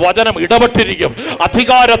 ഇടപെടേണ്ടിടത്തെല്ലാം വചനം ഇടപെട്ടിരിക്കും.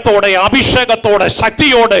 അധികാരത്തോടെ അഭിഷേകത്തോടെ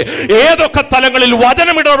ശക്തിയോടെ ഏതൊക്കെ തലങ്ങളിൽ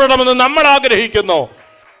വചനം ഇടപെടണമെന്ന് നമ്മൾ ആഗ്രഹിക്കുന്നു,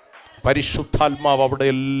 പരിശുദ്ധാത്മാവ് അവിടെ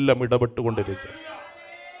എല്ലാം ഇടപെട്ടുകൊണ്ടിരിക്കും.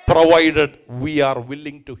 Provided V are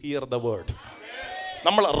willing to here the word.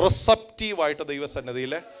 നമ്മൾ റിസപ്റ്റീവായിട്ട്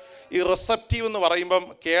ദൈവസന്നിധിയിൽ, ഈ റിസപ്റ്റീവ് എന്ന് പറയുമ്പം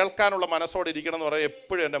കേൾക്കാനുള്ള മനസ്സോടെ ഇരിക്കണം എന്ന് പറയാം.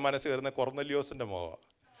 എപ്പോഴും എൻ്റെ മനസ്സിൽ വരുന്ന കൊർന്നല്യോസിൻ്റെ മുഖമാണ്.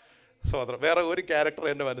 സ്വതന്ത്രം. വേറെ ഒരു ക്യാരക്ടർ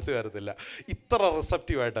എൻ്റെ മനസ്സിൽ വരത്തില്ല ഇത്ര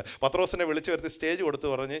റിസപ്റ്റീവായിട്ട്. പത്രോസിനെ വിളിച്ചു വരുത്തി സ്റ്റേജ് കൊടുത്ത്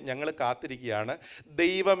പറഞ്ഞ്, ഞങ്ങൾ കാത്തിരിക്കുകയാണ്,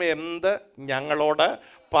 ദൈവം എന്ത് ഞങ്ങളോട്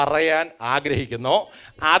പറയാൻ ആഗ്രഹിക്കുന്നോ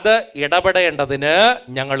അത് ഇടപെടേണ്ടതിന്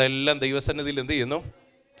ഞങ്ങളെല്ലാം ദൈവസന്നിധിയിൽ എന്ത് ചെയ്യുന്നു.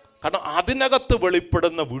 കാരണം അതിനകത്ത്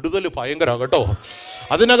വെളിപ്പെടുന്ന വിടുതൽ ഭയങ്കരമാണ് കേട്ടോ.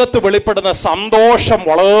 അതിനകത്ത് വെളിപ്പെടുന്ന സന്തോഷം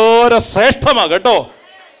വളരെ ശ്രേഷ്ഠമാണ് കേട്ടോ.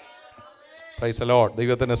 Praise the Lord.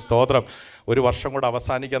 ദൈവത്തിന് സ്തോത്രം. ഒരു വർഷം കൂടെ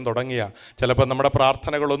അവസാനിക്കാൻ തുടങ്ങിയ ചിലപ്പോൾ നമ്മുടെ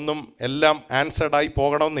പ്രാർത്ഥനകളൊന്നും എല്ലാം ആൻസേർഡായി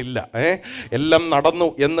പോകണമെന്നില്ല, എല്ലാം നടന്നു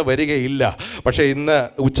എന്ന് വരികയില്ല. പക്ഷേ ഇന്ന്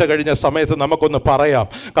ഉച്ച കഴിഞ്ഞ സമയത്ത് നമുക്കൊന്ന് പറയാം,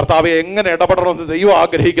 കർത്താവെ എങ്ങനെ ഇടപെടണമെന്ന് ദൈവം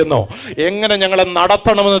ആഗ്രഹിക്കുന്നു, എങ്ങനെ ഞങ്ങളെ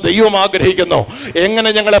നടത്തണമെന്ന് ദൈവം ആഗ്രഹിക്കുന്നു,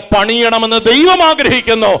 എങ്ങനെ ഞങ്ങളെ പണിയണമെന്ന് ദൈവം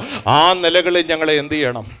ആഗ്രഹിക്കുന്നു. ആ നിലകളിൽ ഞങ്ങളെ എന്ത്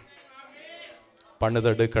ചെയ്യണം?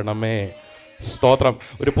 പണിതെടുക്കണമേ. സ്തോത്രം.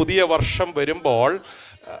 ഒരു പുതിയ വർഷം വരുമ്പോൾ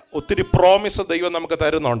ഒത്തിരി പ്രോമിസ് ദൈവം നമുക്ക്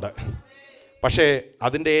തരുന്നുണ്ട്. പക്ഷേ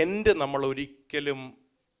അതിൻ്റെ എൻഡ് നമ്മൾ ഒരിക്കലും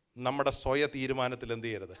നമ്മുടെ സ്വയ തീരുമാനത്തിൽ എന്ത്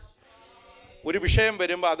ചെയ്യരുത്. ഒരു വിഷയം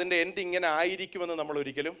വരുമ്പോൾ അതിൻ്റെ എൻഡ് ഇങ്ങനെ ആയിരിക്കുമെന്ന് നമ്മൾ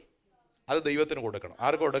ഒരിക്കലും അത് ദൈവത്തിന് കൊടുക്കണം.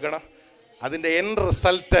 ആർക്ക് കൊടുക്കണം? അതിൻ്റെ എൻഡ്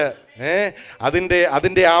റിസൾട്ട്,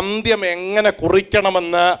 അതിൻ്റെ അന്ത്യം എങ്ങനെ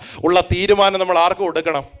കുറിക്കണമെന്ന് ഉള്ള തീരുമാനം നമ്മൾ ആർക്ക്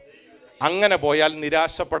കൊടുക്കണം? അങ്ങനെ പോയാൽ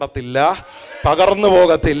നിരാശപ്പെടത്തില്ല, തകർന്നു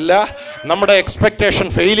പോകത്തില്ല, നമ്മുടെ എക്സ്പെക്റ്റേഷൻ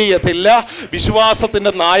ഫെയിൽ ചെയ്യത്തില്ല.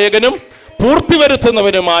 വിശ്വാസത്തിൻ്റെ നായകനും പൂർത്തി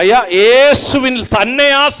വരുത്തുന്നവനുമായ യേശുവിൽ തന്നെ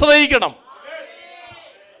ആശ്രയിക്കണം.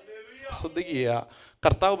 ശ്രദ്ധിക്കുക,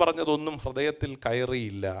 കർത്താവ് പറഞ്ഞതൊന്നും ഹൃദയത്തിൽ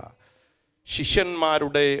കയറിയില്ല.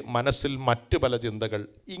 ശിഷ്യന്മാരുടെ മനസ്സിൽ മറ്റു പല ചിന്തകൾ.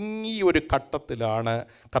 ഈ ഒരു ഘട്ടത്തിലാണ്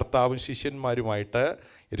കർത്താവും ശിഷ്യന്മാരുമായിട്ട്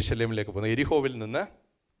യെരുശലേമിലേക്ക് പോകുന്നത്. എരിഹോവിൽ നിന്ന്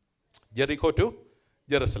ജെറിക്കോ ടു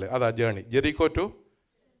ജെറുസലേം, അതാ ജേണി. ജെറിക്കോ ടു,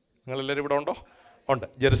 നിങ്ങളെല്ലാവരും ഇവിടെ ഉണ്ടോ? ഉണ്ട്.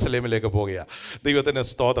 ജെറുസലേമിലേക്ക് പോകുക. ദൈവത്തിന്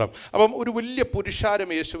സ്തോത്രം. അപ്പം ഒരു വലിയ പുരുഷാരം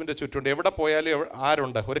യേശുവിൻ്റെ ചുറ്റുണ്ട്. എവിടെ പോയാലും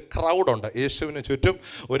ആരുണ്ട്? ഒരു ക്രൗഡുണ്ട്. യേശുവിന് ചുറ്റും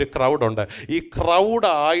ഒരു ക്രൗഡുണ്ട്. ഈ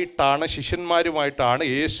ക്രൗഡായിട്ടാണ്, ശിഷ്യന്മാരുമായിട്ടാണ്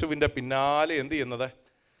യേശുവിൻ്റെ പിന്നാലെ എന്ത് ചെയ്യുന്നത്.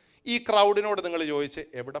 ഈ ക്രൗഡിനോട് നിങ്ങൾ ചോദിച്ച്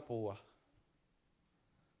എവിടെ പോവുക?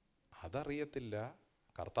 അതറിയത്തില്ല.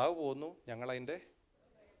 കർത്താവ് പോകുന്നു, ഞങ്ങളതിൻ്റെ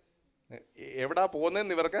എവിടാ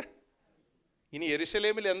പോകുന്നതെന്ന് ഇവർക്ക്. ഇനി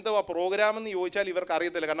യെരുശലേമിൽ എന്തുവാ പ്രോഗ്രാം എന്ന് ചോദിച്ചാൽ ഇവർക്ക്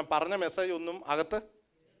അറിയത്തില്ല. കാരണം പറഞ്ഞ മെസ്സേജ് ഒന്നും അകത്ത്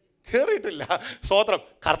കയറിയിട്ടില്ല. സ്തോത്രം.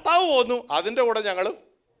 കർത്താവ് പോകുന്നു, അതിൻ്റെ കൂടെ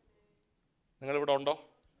നിങ്ങളിവിടെ ഉണ്ടോ?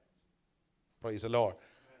 Praise the Lord.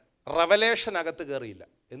 റെവലേഷൻ അകത്ത് കയറിയില്ല.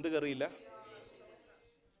 എന്ത് കയറിയില്ല?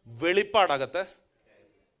 വെളിപ്പാടകത്ത്.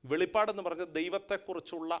 വെളിപ്പാടെന്ന് പറഞ്ഞത്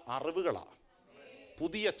ദൈവത്തെക്കുറിച്ചുള്ള അറിവുകളാണ്,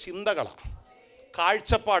 പുതിയ ചിന്തകളാണ്,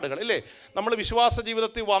 കാഴ്ചപ്പാടുകൾ. ഇല്ലേ? നമ്മൾ വിശ്വാസ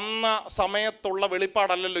ജീവിതത്തിൽ വന്ന സമയത്തുള്ള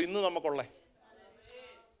വെളിപ്പാടല്ലല്ലോ ഇന്ന് നമുക്കുള്ള.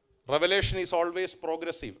 Revelation is always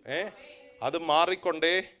progressive. അത്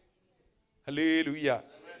മാറിക്കൊണ്ടേ. ഹല്ലേലൂയ.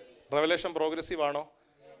 റെവലേഷൻ പ്രോഗ്രസീവ് ആണോ?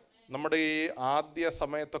 നമ്മുടെ ഈ ആദ്യ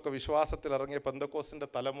സമയത്തൊക്കെ വിശ്വാസത്തിൽ ഇറങ്ങിയ പെന്തക്കോസ്തിൻ്റെ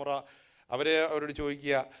തലമുറ, അവരോട്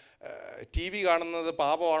ചോദിക്കുക, TV കാണുന്നത്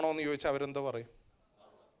പാപമാണോ എന്ന് ചോദിച്ചാൽ അവരെന്തോ പറയും?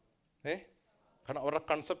 കാരണം അവരുടെ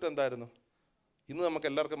കൺസെപ്റ്റ് എന്തായിരുന്നു? ഇന്ന് നമുക്ക്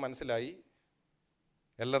എല്ലാവർക്കും മനസ്സിലായി.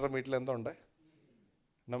 എല്ലാവരുടെ വീട്ടിൽ എന്തുണ്ട്?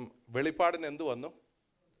 വെളിപ്പാടിന് എന്തു വന്നു?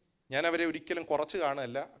 ഞാൻ അവരെ ഒരിക്കലും കുറച്ച്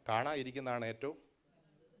കാണുകയല്ല, കാണാതിരിക്കുന്നതാണ് ഏറ്റവും.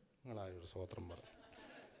 നിങ്ങളായൊരു സ്തോത്രം പറ.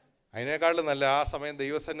 അതിനേക്കാളും നല്ല ആ സമയം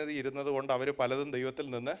ദൈവസന്നിധി ഇരുന്നത് കൊണ്ട് അവർ പലതും ദൈവത്തിൽ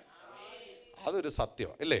നിന്ന്. അതൊരു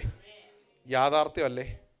സത്യം അല്ലേ? യാഥാർത്ഥ്യമല്ലേ?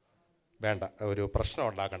 വേണ്ട, ഒരു പ്രശ്നം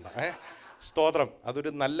ഉണ്ടാക്കണ്ട. സ്തോത്രം.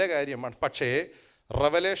 അതൊരു നല്ല കാര്യമാണ്. പക്ഷേ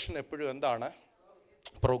റെവലേഷൻ എപ്പോഴും എന്താണ്?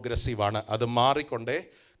 പ്രോഗ്രസീവാണ്. അത് മാറിക്കൊണ്ടേ.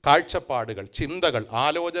 കാഴ്ചപ്പാടുകൾ, ചിന്തകൾ,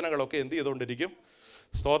 ആലോചനകളൊക്കെ എന്ത് ചെയ്തുകൊണ്ടിരിക്കും?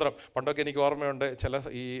 സ്തോത്രം. പണ്ടൊക്കെ എനിക്ക് ഓർമ്മയുണ്ട്, ചില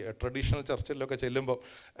ഈ ട്രഡീഷണൽ ചർച്ചിലൊക്കെ ചെല്ലുമ്പോൾ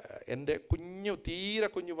എൻ്റെ തീരെ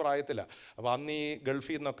കുഞ്ഞു പ്രായത്തിലാണ്. അപ്പോൾ അന്ന് ഈ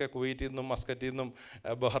ഗൾഫിൽ നിന്നൊക്കെ, കുവൈറ്റിൽ നിന്നും മസ്കറ്റിൽ നിന്നും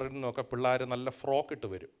ബഹ്റിനിൽ നിന്നൊക്കെ പിള്ളേർ നല്ല ഫ്രോക്ക് ഇട്ട്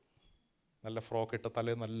വരും. നല്ല ഫ്രോക്ക് ഇട്ട്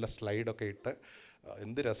തലേ നല്ല സ്ലൈഡൊക്കെ ഇട്ട്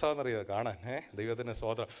എന്ത് രസമാണെന്നറിയാം കാണാൻ. ദൈവത്തിൻ്റെ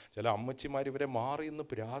സ്തോത്രം. ചില അമ്മച്ചിമാർ ഇവരെ മാറി ഇന്ന്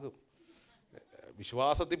പിരാകും.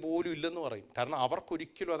 വിശ്വാസത്തിൽ പോലും ഇല്ലെന്ന് പറയും. കാരണം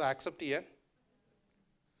അവർക്കൊരിക്കലും അത് ആക്സെപ്റ്റ് ചെയ്യാൻ.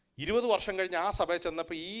 20 വർഷം കഴിഞ്ഞ് ആ സഭയിൽ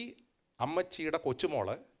ചെന്നപ്പോൾ ഈ അമ്മച്ചിയുടെ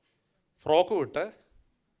കൊച്ചുമോള് ഫ്രോക്ക് വിട്ട്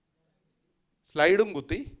സ്ലൈഡും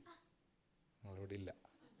കുത്തി നമ്മളിവിടെ ഇല്ല.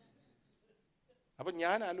 അപ്പം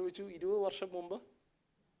ഞാൻ ആലോചിച്ചു, 20 വർഷം മുമ്പ്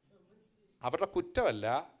അവരുടെ കുറ്റമല്ല.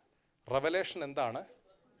 റെവലേഷൻ എന്താണ്?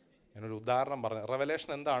 ഞാനൊരു ഉദാഹരണം പറഞ്ഞു.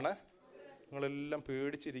 റെവലേഷൻ എന്താണ്? നിങ്ങളെല്ലാം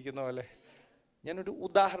പേടിച്ചിരിക്കുന്ന പോലെ ഞാനൊരു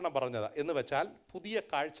ഉദാഹരണം പറഞ്ഞതാണ്. എന്ന് വെച്ചാൽ പുതിയ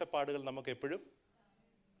കാഴ്ചപ്പാടുകൾ നമുക്ക് എപ്പോഴും.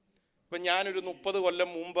 ഇപ്പം ഞാനൊരു 30 കൊല്ലം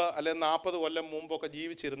മുമ്പ് അല്ലെങ്കിൽ 40 കൊല്ലം മുമ്പൊക്കെ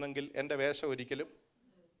ജീവിച്ചിരുന്നെങ്കിൽ എൻ്റെ വേഷം ഒരിക്കലും,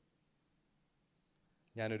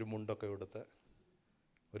 ഞാനൊരു മുണ്ടൊക്കെ എടുത്ത്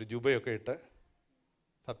ഒരു ജുബയൊക്കെ ഇട്ട്,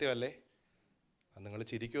 സത്യമല്ലേ? നിങ്ങൾ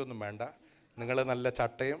ചിരിക്കുകയൊന്നും വേണ്ട. നിങ്ങൾ നല്ല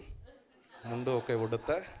ചട്ടയും മുണ്ടും ഒക്കെ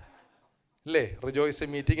ഉടുത്ത് അല്ലേ റിജോയ്സ്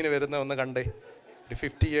മീറ്റിങ്ങിന് വരുന്ന ഒന്ന് കണ്ടേ. ഒരു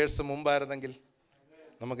 50 years മുമ്പായിരുന്നെങ്കിൽ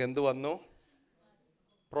നമുക്ക് എന്ത് വന്നു?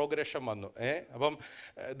 പ്രോഗ്രഷൻ വന്നു. അപ്പം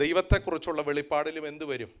ദൈവത്തെക്കുറിച്ചുള്ള വെളിപ്പാടിലും എന്ത്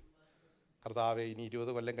വരും? കർത്താവേ, ഇനി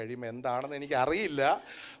 20 കൊല്ലം കഴിയുമ്പോൾ എന്താണെന്ന് എനിക്ക് അറിയില്ല,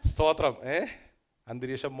 സ്തോത്രം,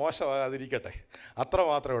 അന്തരീക്ഷം മോശമാകാതിരിക്കട്ടെ, അത്ര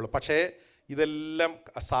മാത്രമേ ഉള്ളൂ. പക്ഷേ ഇതെല്ലാം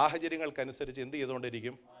സാഹചര്യങ്ങൾക്കനുസരിച്ച് എന്ത്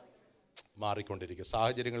ചെയ്തുകൊണ്ടിരിക്കും? മാറിക്കൊണ്ടിരിക്കും.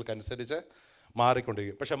 സാഹചര്യങ്ങൾക്കനുസരിച്ച്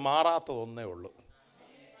മാറിക്കൊണ്ടിരിക്കും. പക്ഷെ മാറാത്തതൊന്നേ ഉള്ളൂ.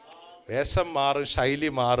 വേഷം മാറും, ശൈലി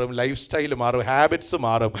മാറും, ലൈഫ് സ്റ്റൈൽ മാറും, ഹാബിറ്റ്സ്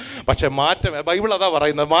മാറും. പക്ഷെ മാറ്റം, ബൈബിൾ അതാ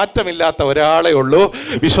പറയുന്നത്, മാറ്റമില്ലാത്ത ഒരാളെ ഉള്ളൂ,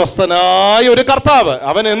 വിശ്വസ്തനായ ഒരു കർത്താവ്.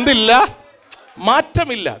 അവൻ എന്തില്ല?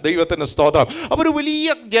 മാറ്റമില്ല. ദൈവത്തിന് സ്തോത്രം. അവർ വലിയ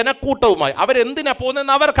ജനക്കൂട്ടവുമായി അവരെന്തിനാ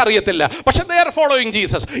പോകുന്നതെന്ന് അവർക്കറിയത്തില്ല. പക്ഷെ ദേ ആർ ഫോളോയിങ്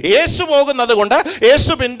ജീസസ്. യേശു പോകുന്നത് കൊണ്ട്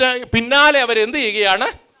യേശു പിന്നാലെ അവരെന്ത് ചെയ്യുകയാണ്?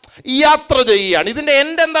 യാത്ര ചെയ്യുകയാണ്. ഇതിൻ്റെ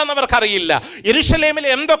എൻഡ് എന്താണെന്ന് അവർക്കറിയില്ല. യെരുശലേമിൽ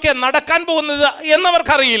എന്തൊക്കെ നടക്കാൻ പോകുന്നത്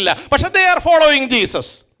എന്നവർക്കറിയില്ല. പക്ഷെ ദേ ആർ ഫോളോയിങ്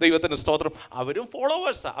ജീസസ്. ദൈവത്തിന് സ്തോത്രം. അവരും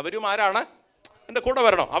ഫോളോവേഴ്സാണ്. അവരും ആരാണ്? എൻ്റെ കൂടെ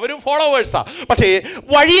വരണം. അവരും ഫോളോവേഴ്സാണ്. പക്ഷേ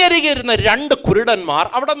വഴിയരികെ ഇരുന്ന 2 കുരുടന്മാർ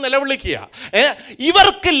അവിടെ നിലവിളിക്കുക.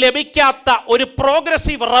 ഇവർക്ക് ലഭിക്കാത്ത ഒരു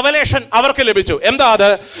പ്രോഗ്രസീവ് റെവലേഷൻ അവർക്ക് ലഭിച്ചു. എന്താ അത്?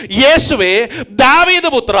 യേശുവേ, ദാവീദ്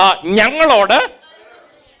പുത്ര, ഞങ്ങളോട്.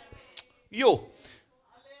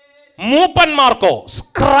 മൂപ്പന്മാർക്കോ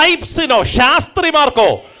സ്ക്രൈബ്സിനോ ശാസ്ത്രിമാർക്കോ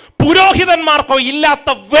പുരോഹിതന്മാർക്കോ ഇല്ലാത്ത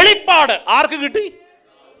വെളിപ്പാട് ആർക്ക് കിട്ടി?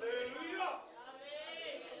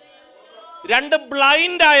 2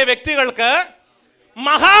 ബ്ലൈൻഡായ വ്യക്തികൾക്ക്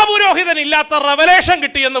മഹാപുരോഹിതൻ ഇല്ലാത്ത റെവലേഷൻ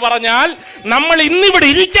കിട്ടി എന്ന് പറഞ്ഞാൽ നമ്മൾ ഇന്നിവിടെ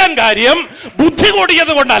ഇരിക്കാൻ കാര്യം ബുദ്ധി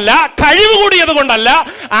കൂടിയത് കൊണ്ടല്ല, കഴിവ് കൂടിയത് കൊണ്ടല്ല,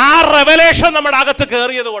 ആ റെവലേഷൻ നമ്മുടെ അകത്ത്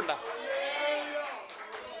കയറിയത് കൊണ്ടാണ്.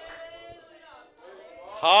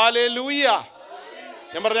 ഹല്ലേലൂയ.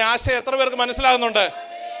 ഞാൻ പറഞ്ഞ ആശയം എത്ര പേർക്ക് മനസ്സിലാകുന്നുണ്ട്?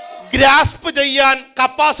 ഗ്രാസ്പ് ചെയ്യാൻ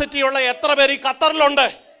കപ്പാസിറ്റിയുള്ള എത്ര പേര് ഈ ഖത്തറിലുണ്ട്?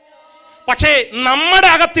 പക്ഷേ നമ്മുടെ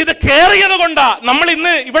അകത്ത് ഇത് കയറിയത് കൊണ്ടാ നമ്മൾ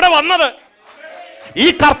ഇന്ന് ഇവിടെ വന്നത്. ഈ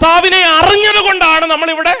കർത്താവിനെ അറിഞ്ഞത് കൊണ്ടാണ് നമ്മൾ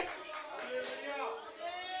ഇവിടെ.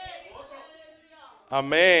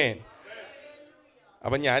 ആമേൻ.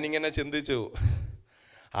 അപ്പം ഞാനിങ്ങനെ ചിന്തിച്ചു,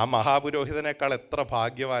 ആ മഹാപുരോഹിതനേക്കാൾ എത്ര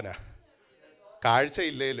ഭാഗ്യവാനാ.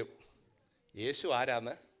 കാഴ്ചയില്ലേലും യേശു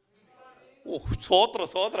ആരാന്ന്?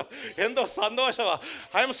 സ്വോത്രം, എന്തോ സന്തോഷമാ.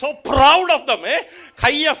 I M so proud of them.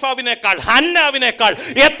 കയ്യഫാവിനേക്കാൾ, ഹന്നാവിനേക്കാൾ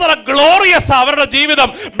എത്ര ഗ്ലോറിയസ് അവരുടെ ജീവിതം.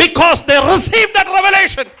 Because they received that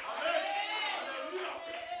revelation.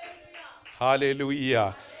 Hallelujah.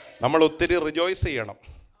 നമ്മൾ ഒത്തിരി റിജോയ്സ് ചെയ്യണം.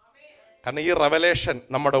 കാരണം ഈ റെവലേഷൻ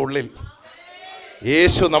നമ്മുടെ ഉള്ളിൽ,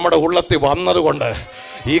 യേശു നമ്മുടെ ഉള്ളത്തിൽ വന്നതുകൊണ്ട്,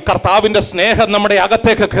 ഈ കർത്താവിൻ്റെ സ്നേഹം നമ്മുടെ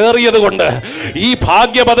അകത്തേക്ക് കയറിയത് കൊണ്ട്, ഈ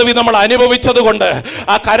ഭാഗ്യപദവി നമ്മൾ അനുഭവിച്ചത് കൊണ്ട്,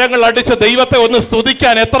 ആ കരങ്ങൾ അടിച്ച് ദൈവത്തെ ഒന്ന്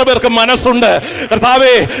സ്തുതിക്കാൻ എത്ര പേർക്ക് മനസ്സുണ്ട്?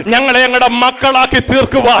 കർത്താവേ, ഞങ്ങളെ ഞങ്ങളുടെ മക്കളാക്കി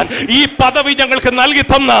തീർക്കുവാൻ ഈ പദവി ഞങ്ങൾക്ക് നൽകി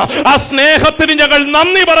തന്ന ആ സ്നേഹത്തിന് ഞങ്ങൾ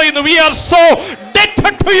നന്ദി പറയുന്നു. We are so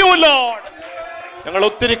indebted to you, Lord. ഞങ്ങൾ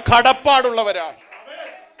ഒത്തിരി കടപ്പാടുള്ളവരാണ്.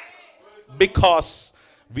 Because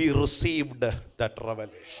we received that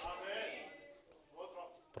revelation.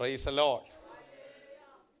 Praise the Lord.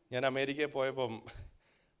 ഞാൻ അമേരിക്കയിൽ പോയപ്പം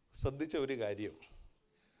ശ്രദ്ധിച്ച ഒരു കാര്യം,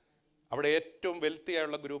 അവിടെ ഏറ്റവും വെൽത്തി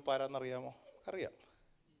ആയുള്ള ഗ്രൂപ്പ് ആരാന്നറിയാമോ? അറിയാം.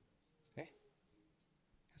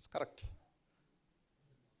 കറക്റ്റ്,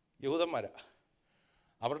 യഹൂദന്മാരാ.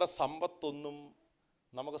 അവരുടെ സമ്പത്തൊന്നും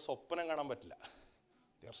നമുക്ക് സ്വപ്നം കാണാൻ പറ്റില്ല.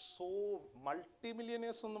 They are so multi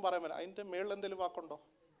millionaires ഒന്നും പറയാൻ പറ്റില്ല. അതിൻ്റെ മേളിൽ എന്തെങ്കിലും വാക്കുണ്ടോ?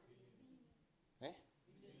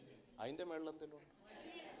 അതിൻ്റെ മേളിൽ എന്തെങ്കിലും ഉണ്ടോ?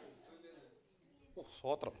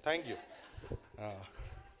 സ്തോത്രം, താങ്ക് യു.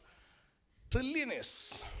 ട്രില്യനേഴ്സ്.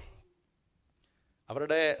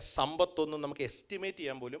 അവരുടെ സമ്പത്തൊന്നും നമുക്ക് എസ്റ്റിമേറ്റ്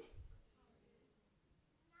ചെയ്യാൻ പോലും.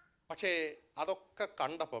 പക്ഷേ അതൊക്കെ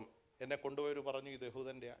കണ്ടപ്പം എന്നെ കൊണ്ടുപോയവർ പറഞ്ഞു, ഇത്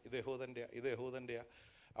യഹൂദൻ്റെയാ, ഇത് യഹൂദൻ്റെയാ, ഇത് യഹൂദൻ്റെയാ.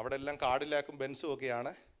 അവിടെ എല്ലാം കാടിലാക്കും ബെൻസും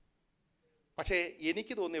ഒക്കെയാണ്. പക്ഷേ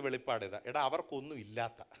എനിക്ക് തോന്നിയ വെളിപ്പാട് ഇതാ, എടാ, അവർക്കൊന്നും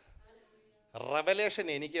ഇല്ലാത്ത റെവലേഷൻ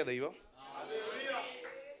എനിക്കാ ദൈവം.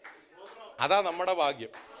 അതാ നമ്മുടെ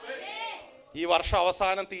ഭാഗ്യം. ഈ വർഷം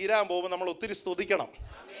അവസാനം തീരാൻ പോകുമ്പോൾ നമ്മൾ ഒത്തിരി സ്തുതിക്കണം.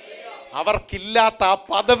 അവർക്കില്ലാത്ത ആ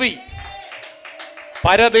പദവി.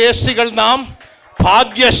 പരദേശികൾ നാം,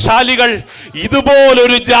 ഭാഗ്യശാലികൾ.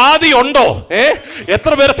 ഇതുപോലൊരു ജാതി ഉണ്ടോ?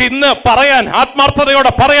 എത്ര പേർക്ക് ഇന്ന് പറയാൻ,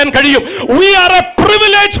 ആത്മാർത്ഥതയോടെ പറയാൻ കഴിയും? We are a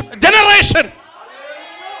privileged generation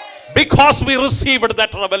because we received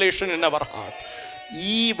that revelation in our heart.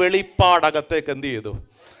 ഈ വെളിപ്പാടകത്തേക്ക് എന്ത് ചെയ്തു?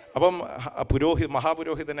 അപ്പം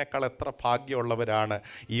മഹാപുരോഹിതനേക്കാൾ എത്ര ഭാഗ്യമുള്ളവരാണ്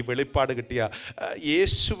ഈ വെളിപ്പാട് കിട്ടിയ.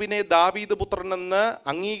 യേശുവിനെ ദാവീദ് പുത്രനെന്ന്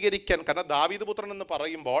അംഗീകരിക്കാൻ, കാരണം ദാവീദ് പുത്രൻ എന്ന്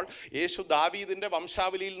പറയുമ്പോൾ യേശു ദാവീദിൻ്റെ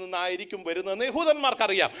വംശാവലിയിൽ നിന്നായിരിക്കും വരുന്നതെന്ന്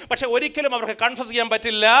യഹൂദന്മാർക്കറിയാം. പക്ഷെ ഒരിക്കലും അവർക്ക് കൺഫസ് ചെയ്യാൻ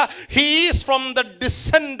പറ്റില്ല. He is from the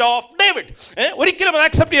descend of David. ഒരിക്കലും അത്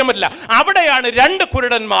അക്സെപ്റ്റ് ചെയ്യാൻ പറ്റില്ല. അവിടെയാണ് 2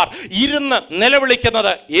 കുരുടന്മാർ ഇരുന്ന്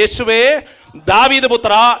നിലവിളിക്കുന്നത്, യേശുവേ, ദാവീദ്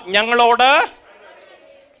പുത്ര, ഞങ്ങളോട്.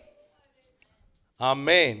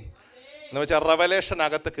 ആമേൻ. എന്ന് വെച്ചാൽ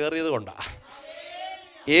റെവലേഷനകത്ത് കയറിയത് കൊണ്ടാണ്.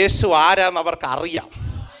 യേശു ആരാന്ന് അവർക്ക് അറിയാം,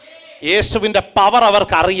 യേശുവിൻ്റെ പവർ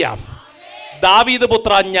അവർക്കറിയാം. ദാവീദ്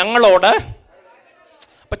പുത്ര ഞങ്ങളോട്.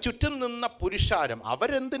 അപ്പൊ ചുറ്റും നിന്ന പുരുഷാരം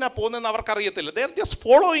അവരെന്തിനാ പോകുന്നതെന്ന് അവർക്കറിയത്തില്ല. They are just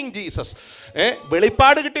following Jesus.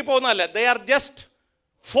 വെളിപ്പാട് കിട്ടി പോകുന്നതല്ല, they are just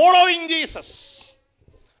following Jesus.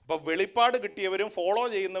 അപ്പൊ വെളിപ്പാട് കിട്ടിയവരും ഫോളോ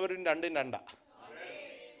ചെയ്യുന്നവരും രണ്ടും രണ്ടാ.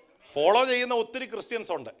 ഫോളോ ചെയ്യുന്ന ഒത്തിരി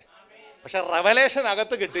ക്രിസ്ത്യൻസ് ഉണ്ട്, പക്ഷെ റെവലേഷൻ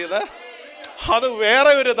അകത്ത് കിട്ടിയത് അത്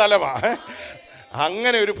വേറെ ഒരു തലമാണ്.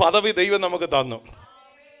 അങ്ങനെ ഒരു പദവി ദൈവം നമുക്ക് തന്നു.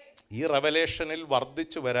 ഈ റെവലേഷനിൽ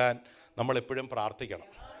വർദ്ധിച്ചു വരാൻ നമ്മൾ എപ്പോഴും പ്രാർത്ഥിക്കണം.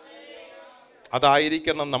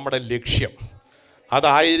 അതായിരിക്കണം നമ്മുടെ ലക്ഷ്യം,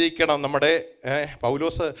 അതായിരിക്കണം നമ്മുടെ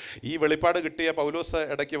പൗലോസ്. ഈ വെളിപ്പാട് കിട്ടിയ പൗലോസ്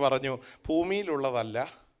ഇടയ്ക്ക് പറഞ്ഞു, ഭൂമിയിലുള്ളതല്ല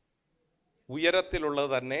ഉയരത്തിലുള്ളത്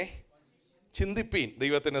തന്നെ ചിന്തിപ്പീൻ.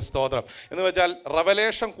 ദൈവത്തിന് സ്തോത്രം. എന്ന് വെച്ചാൽ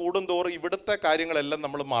റെവലേഷൻ കൂടുന്തോറും ഇവിടുത്തെ കാര്യങ്ങളെല്ലാം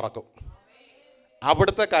നമ്മൾ മറക്കും,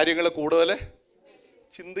 അവിടുത്തെ കാര്യങ്ങൾ കൂടുതൽ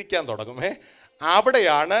ചിന്തിക്കാൻ തുടങ്ങും.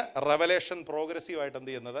 അവിടെയാണ് റെവലേഷൻ പ്രോഗ്രസീവായിട്ട്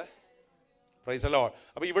എന്ത് ചെയ്യുന്നത്. Praise the Lord.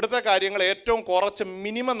 അപ്പോൾ ഇവിടുത്തെ കാര്യങ്ങൾ ഏറ്റവും കുറച്ച്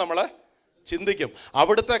മിനിമം നമ്മൾ ചിന്തിക്കും.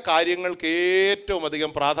 അവിടുത്തെ കാര്യങ്ങൾക്ക് ഏറ്റവും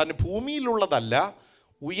അധികം പ്രാധാന്യം ഭൂമിയിലുള്ളതല്ല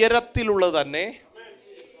ഉയരത്തിലുള്ളത് തന്നെ.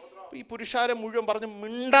 ഈ പുരുഷാരം മുഴുവൻ പറഞ്ഞ്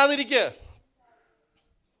മിണ്ടാതിരിക്കുക,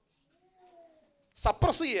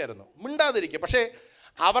 സപ്രസ് ചെയ്യായിരുന്നു, മിണ്ടാതിരിക്കുക. പക്ഷേ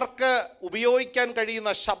അവർക്ക് ഉപയോഗിക്കാൻ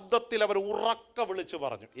കഴിയുന്ന ശബ്ദത്തിൽ അവർ ഉറക്ക വിളിച്ചു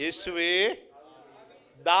പറഞ്ഞു, യേശുവേ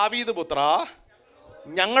ദാവീദ് പുത്ര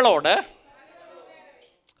ഞങ്ങളോട്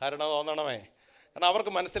കരുണ തോന്നണമേ. കാരണം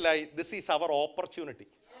അവർക്ക് മനസ്സിലായി, ദിസ് ഈസ് അവർ ഓപ്പർച്യൂണിറ്റി.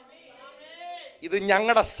 ഇത്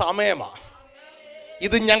ഞങ്ങളുടെ സമയമാണ്,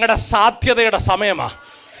 ഇത് ഞങ്ങളുടെ സാധ്യതയുടെ സമയമാണ്.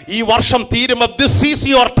 ഈ വർഷം തീരുമ്പോൾ ദിസ് ഈസ്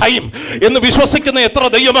യുവർ ടൈം എന്ന് വിശ്വസിക്കുന്ന എത്ര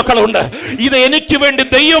ദൈവമക്കളുണ്ട്? ഇത് എനിക്ക് വേണ്ടി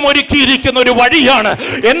ദൈവം ഒരുക്കിയിരിക്കുന്ന ഒരു വഴിയാണ്.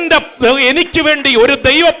 എനിക്ക് വേണ്ടി ഒരു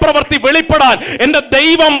ദൈവപ്രവൃത്തി വെളിപ്പെടാൻ എൻ്റെ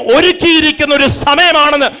ദൈവം ഒരുക്കിയിരിക്കുന്ന ഒരു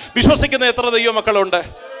സമയമാണെന്ന് വിശ്വസിക്കുന്ന എത്ര ദൈവമക്കളുണ്ട്?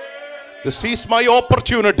 This is my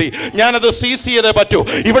opportunity. ഞാനത് സീസ് ചെയ്തേ പറ്റൂ.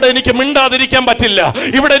 ഇവിടെ എനിക്ക് മിണ്ടാതിരിക്കാൻ പറ്റില്ല,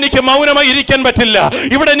 ഇവിടെ എനിക്ക് മൗനമായി ഇരിക്കാൻ പറ്റില്ല,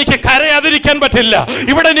 ഇവിടെ എനിക്ക് കരയാതിരിക്കാൻ പറ്റില്ല,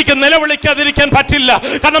 ഇവിടെ എനിക്ക് നിലവിളിക്കാതിരിക്കാൻ പറ്റില്ല.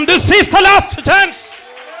 കാരണം this is the last chance.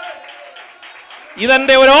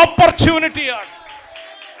 ഇതെന്റെ ഒരു ഓപ്പർച്യൂണിറ്റിയാണ്.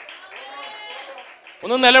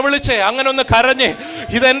 ഒന്ന് നിലവിളിച്ചേ, അങ്ങനെ ഒന്ന് കരഞ്ഞേ,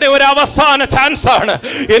 ഇതെന്റെ ഒരു അവസാന ചാൻസ് ആണ്,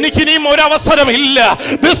 എനിക്കിനിയും ഒരു അവസരം ഇല്ല.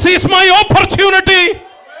 This is my opportunity.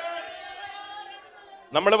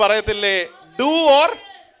 നമ്മൾ പറയത്തില്ലേ, do or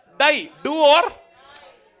die, do or.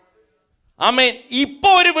 ആമേൻ. ഇപ്പൊ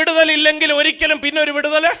ഒരു വിടുതൽ ഇല്ലെങ്കിൽ ഒരിക്കലും പിന്നെ ഒരു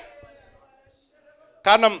വിടുതൽ.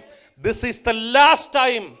 കാരണം this is the last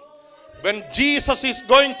time when Jesus is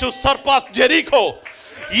going to surpass Jericho.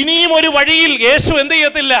 ഇനിയും ഒരു വഴിയിൽ യേശു എന്ത്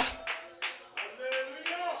ചെയ്യത്തില്ല,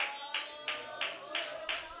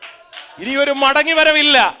 ഇനി ഒരു മടങ്ങി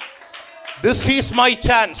വരവില്ല. This is my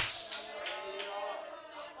chance.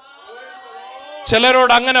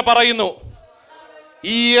 ചിലരോട് അങ്ങനെ പറയുന്നു,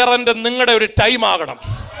 ഈ ഇയറിന്റെ നിങ്ങളുടെ ഒരു ടൈം ആകണം.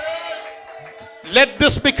 Let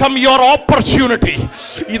this become your opportunity.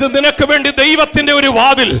 ഇത് നിനക്ക് വേണ്ടി ദൈവത്തിന്റെ ഒരു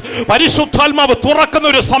വാതിൽ പരിശുദ്ധാത്മാവ് തുറക്കുന്ന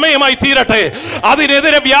ഒരു സമയമായി തീരട്ടെ.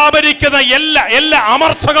 അതിനെതിരെ വ്യാപരിക്കുന്ന എല്ലാ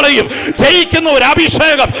അമർച്ചകളെയും ജയിക്കുന്ന ഒരു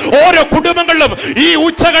അഭിഷേകം ഓരോ കുടുംബങ്ങളിലും ഈ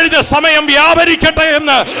ഉച്ച കഴിഞ്ഞ സമയം വ്യാപരിക്കട്ടെ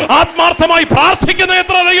എന്ന് ആത്മാർത്ഥമായി പ്രാർത്ഥിക്കുന്ന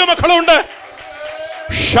എത്ര ദൈവമക്കളുണ്ട്?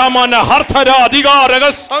 ശമന ഹർഥര അധികാരക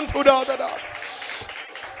സന്ധുരാധര.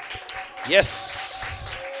 Yes.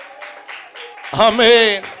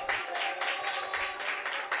 Amen.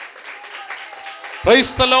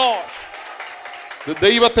 Praise the Lord. ഇത്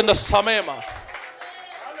ദൈവത്തിന്റെ സമയമാണ്.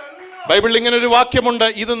 ബൈബിളിൽ ഇങ്ങനെ ഒരു വാക്യമുണ്ട്,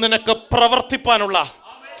 ഇത് നിനക്ക് പ്രവർത്തിപ്പാനുള്ള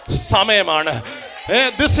സമയമാണ്.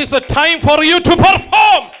 This is a time for you to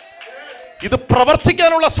perform. ഇത്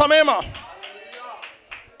പ്രവർത്തിക്കാനുള്ള സമയമാണ്.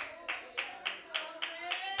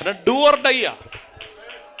 ഡു ഓർ ഡൈ,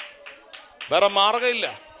 വേറെ മാർഗമില്ല.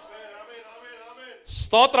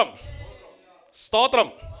 സ്തോത്രം, സ്തോത്രം,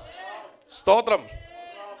 സ്തോത്രം.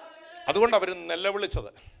 അതുകൊണ്ട് അവർ നിലവിളിച്ചത്,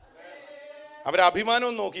 അവർ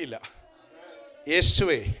അഭിമാനവും നോക്കിയില്ല.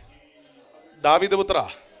 യേശുവേ ദാവീദ് പുത്ര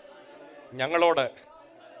ഞങ്ങളോട്.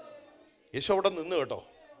 യേശു അവിടെ നിന്ന് കേട്ടോ.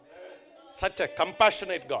 Such A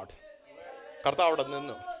compassionate God. കർത്താവ് അവിടെ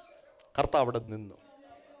നിന്നു, കർത്താവ് അവിടെ നിന്നു,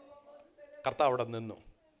 കർത്താവ് അവിടെ നിന്നു.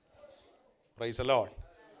 Praise the Lord.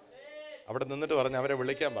 അവിടെ നിന്നിട്ട് പറഞ്ഞു, അവരെ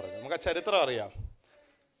വിളിക്കാൻ പറഞ്ഞു. നമുക്ക് ആ ചരിത്രം അറിയാം.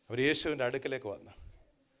 അവർ യേശുവിൻ്റെ അടുക്കലേക്ക് വന്ന്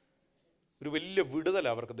ഒരു വലിയ വിടുതൽ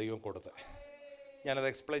അവർക്ക് ദൈവം കൊടുത്ത്. ഞാനത്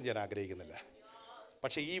എക്സ്പ്ലെയിൻ ചെയ്യാൻ ആഗ്രഹിക്കുന്നില്ല.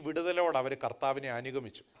 പക്ഷേ ഈ വിടുതലോട് അവർ കർത്താവിനെ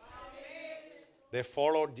അനുഗമിച്ചു. ദേ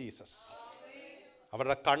ഫോളോഡ് ജീസസ്.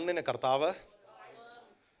 അവരുടെ കണ്ണിന് കർത്താവ്.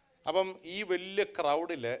 അപ്പം ഈ വലിയ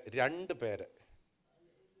ക്രൗഡിൽ 2 പേര്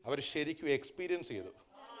അവർ ശരിക്കും എക്സ്പീരിയൻസ് ചെയ്തു.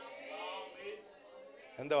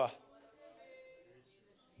 എന്തുവാ?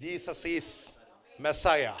 Jesus is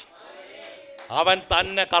Messiah. അവൻ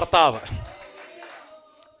തന്നെ കർത്താവ്.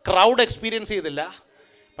 ക്രൗഡ് എക്സ്പീരിയൻസ് ചെയ്തില്ല,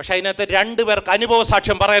 പക്ഷെ അതിനകത്ത് രണ്ടുപേർക്ക് അനുഭവ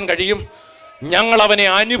സാക്ഷ്യം പറയാൻ കഴിയും. ഞങ്ങൾ അവനെ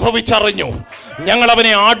അനുഭവിച്ചറിഞ്ഞു, ഞങ്ങൾ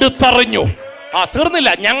അവനെ അടുത്തറിഞ്ഞു. തീർന്നില്ല,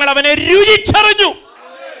 ഞങ്ങൾ അവനെ രുചിച്ചറിഞ്ഞു.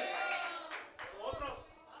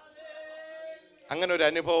 അങ്ങനെ ഒരു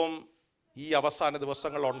അനുഭവം ഈ അവസാന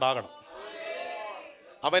ദിവസങ്ങൾ ഉണ്ടാകണം.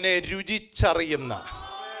 അവനെ രുചിച്ചറിയുന്ന,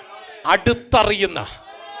 അടുത്തറിയുന്ന,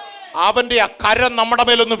 അവന്റെ ആ കരം നമ്മുടെ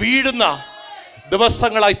മേലൊന്ന് വീഴുന്ന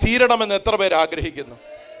ദിവസങ്ങളായി തീരണമെന്ന് എത്ര പേര് ആഗ്രഹിക്കുന്നു?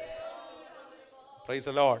 Praise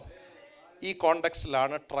the Lord. ഈ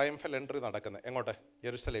കോണ്ടെക്സ്റ്റിലാണ് ട്രയംഫൽ എൻട്രി നടക്കുന്നത്. എങ്ങോട്ട്?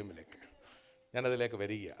 യെരുശലേമിലേക്ക്. ഞാനതിലേക്ക്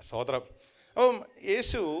വരിക. സ്തോത്രം. അപ്പം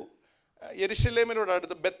യേശു യെരുശലേമിനോട്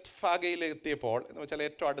അടുത്ത് ബെത്ഫാഗയിൽ എത്തിയപ്പോൾ, എന്ന് വെച്ചാൽ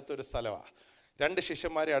ഏറ്റവും അടുത്തൊരു സ്ഥലമാണ്. 2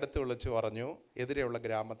 ശിഷ്യന്മാരെ അടുത്ത് വിളിച്ച് പറഞ്ഞു, എതിരെയുള്ള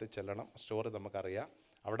ഗ്രാമത്തിൽ ചെല്ലണം. സ്റ്റോറി നമുക്കറിയാം.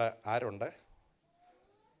 അവിടെ ആരുണ്ട്?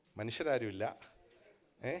 മനുഷ്യരാരുമില്ല.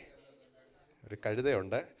 ഒരു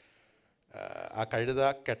കഴുതയുണ്ട്. ആ കഴുത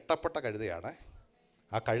കെട്ടപ്പെട്ട കഴുതയാണ്.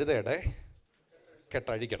 ആ കഴുതയുടെ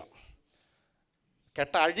കെട്ടഴിക്കണം.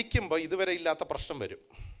 കെട്ടഴിക്കുമ്പോൾ ഇതുവരെ ഇല്ലാത്ത പ്രശ്നം വരും.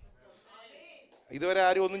 ഇതുവരെ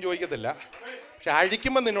ആരും ഒന്നും ചോദിക്കത്തില്ല, പക്ഷെ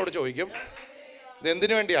അഴിക്കുമ്പോൾ നിന്നോട് ചോദിക്കും,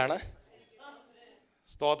 ഇതെന്തിനു വേണ്ടിയാണ്?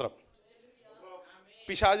 സ്തോത്രം.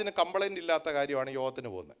 പിശാചിന് കംപ്ലൈൻ്റ് ഇല്ലാത്ത കാര്യമാണ് യോഗത്തിന്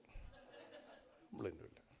പോകുന്നത്. കംപ്ലൈൻ്റ്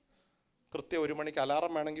ഇല്ല. കൃത്യം 1 മണിക്ക്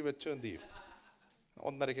അലാറം വേണമെങ്കിൽ വെച്ചു എന്ത് ചെയ്യും?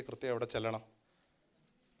 1:30 കൃത്യം അവിടെ ചെല്ലണം.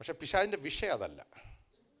 പക്ഷെ പിശാചിൻ്റെ വിഷയം അതല്ല.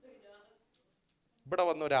 ഇവിടെ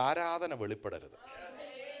വന്നൊരു ആരാധന വെളിപ്പെടരുത്,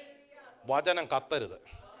 വചനം കത്തരുത്.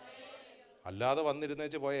 അല്ലാതെ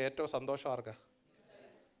വന്നിരുന്നേച്ച് പോയ ഏറ്റവും സന്തോഷം ആർക്കാ?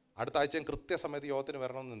 അടുത്ത ആഴ്ചയും കൃത്യസമയത്ത് യോഗത്തിന്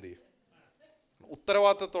വരണമെന്ന് എന്ത് ചെയ്യും?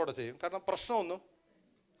 ഉത്തരവാദിത്തത്തോടെ ചെയ്യും. കാരണം പ്രശ്നമൊന്നും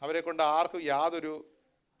അവരെ കൊണ്ട് ആർക്കും യാതൊരു,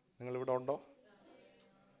 നിങ്ങളിവിടെ ഉണ്ടോ?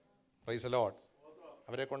 Praise the Lord.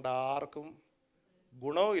 അവരെ കൊണ്ട് ആർക്കും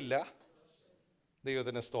ഗുണവും ഇല്ല.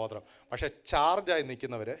 ദൈവത്തിന് സ്തോത്രം. പക്ഷെ ചാർജായി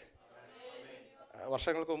നിൽക്കുന്നവർ,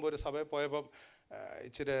 വർഷങ്ങൾക്ക് മുമ്പ് ഒരു സഭയിൽ പോയപ്പം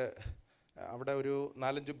ഇച്ചിരി അവിടെ ഒരു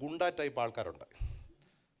 4-5 ഗുണ്ടാ ടൈപ്പ് ആൾക്കാരുണ്ട്.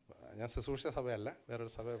 ഞാൻ ശുശ്രൂഷ സഭയല്ല,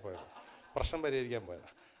 വേറൊരു സഭയിൽ പോയത്, പ്രശ്നം പരിഹരിക്കാൻ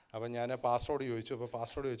പോയതാണ്. അപ്പം ഞാൻ പാസ്റ്ററോട് ചോദിച്ചു. അപ്പോൾ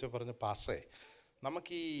പാസ്റ്ററോട് ചോദിച്ചപ്പോൾ പറഞ്ഞു, പാസ്റ്ററേ,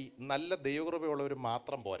 നമുക്ക് ഈ നല്ല ദൈവകൃപയുള്ളവർ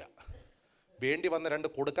മാത്രം പോരാ, വേണ്ടി വന്ന 2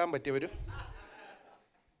 കൊടുക്കാൻ പറ്റിയവരും.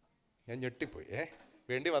 ഞാൻ ഞെട്ടിപ്പോയി.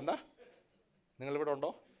 വേണ്ടി വന്ന നിങ്ങളിവിടെ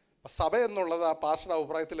ഉണ്ടോ? സഭ എന്നുള്ളത് ആ പാസ്റ്ററുടെ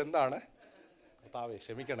അഭിപ്രായത്തിൽ എന്താണ്? കർത്താവേ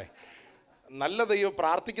ക്ഷമിക്കണേ, നല്ല ദൈവം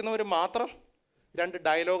പ്രാർത്ഥിക്കുന്നവർ മാത്രം 2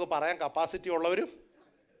 ഡയലോഗ് പറയാൻ കപ്പാസിറ്റി ഉള്ളവരും.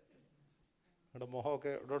 ഇവിടെ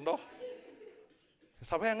മോഹമൊക്കെ ഇവിടെ ഉണ്ടോ?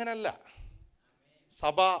 സഭ അങ്ങനെയല്ല.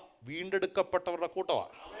 സഭ വീണ്ടെടുക്കപ്പെട്ടവരുടെ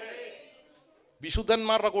കൂട്ടമാണ്,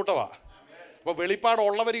 വിശുദ്ധന്മാരുടെ കൂട്ടമാണ്. അപ്പോൾ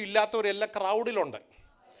വെളിപ്പാടുള്ളവരും ഇല്ലാത്തവരും എല്ലാം ക്രൗഡിലുണ്ട്.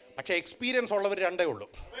 പക്ഷേ എക്സ്പീരിയൻസ് ഉള്ളവർ 2 ഉള്ളൂ.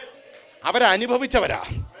 അവരനുഭവിച്ചവരാ,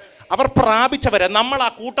 അവർ പ്രാപിച്ചവരാ. നമ്മൾ ആ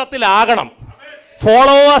കൂട്ടത്തിലാകണം.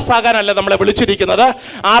 ഫോളോവേഴ്സ് ആകാനല്ല നമ്മളെ വിളിച്ചിരിക്കുന്നത്.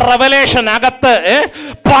 ആ റെവലേഷൻ അകത്ത്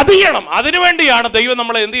പതിയണം. അതിനുവേണ്ടിയാണ് ദൈവം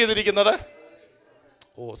നമ്മളെ എന്ത് ചെയ്തിരിക്കുന്നത്?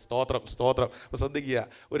 സ്തോത്രം, സ്തോത്രം. ശ്രദ്ധിക്കുക,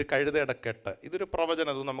 ഒരു കഴുതയുടെ കെട്ട്. ഇതൊരു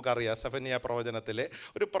പ്രവചനം. ഇത് നമുക്കറിയാം. സെഫന്യാ പ്രവചനത്തിലെ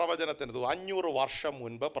ഒരു പ്രവചനത്തിന് 500 വർഷം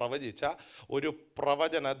മുൻപ് പ്രവചിച്ച ഒരു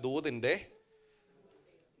പ്രവചന ദൂതിൻ്റെ,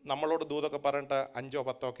 നമ്മളോട് ദൂതൊക്കെ പറഞ്ഞിട്ട് 5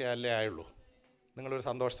 10 ഒക്കെ അല്ലേ ആയുള്ളൂ. നിങ്ങളൊരു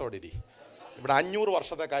സന്തോഷത്തോടെ ഇരി. ഇവിടെ 500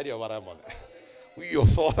 വർഷത്തെ കാര്യമാണ് പറയാൻ പോകുന്നത്. അയ്യോ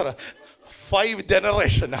സോദര, 5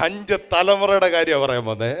 ജനറേഷൻ, 5 തലമുറയുടെ കാര്യമാണ് പറയാൻ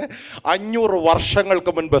പോകുന്നത്. 500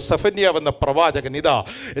 വർഷങ്ങൾക്ക് മുൻപ് സെഫന്യാവ് എന്ന പ്രവാചകൻ, ഇതാ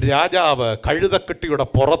രാജാവ് കഴുതക്കെട്ടിയുടെ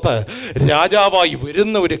പുറത്ത് രാജാവായി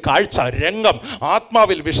വരുന്ന ഒരു കാഴ്ച രംഗം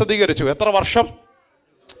ആത്മാവിൽ വിശദീകരിച്ചു. എത്ര വർഷം?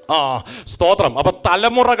 സ്തോത്രം. അപ്പൊ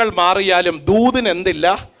തലമുറകൾ മാറിയാലും ദൂതിനെന്തില്ല?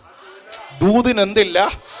 ദൂതിനെന്തില്ല?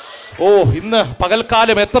 ഇന്ന്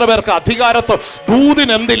പകൽക്കാലം എത്ര പേർക്ക് അധികാരത്തോ?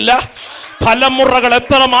 ദൂതിനെന്തില്ല? തലമുറകൾ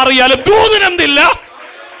എത്ര മാറിയാലും ദൂതിനെന്തില്ല?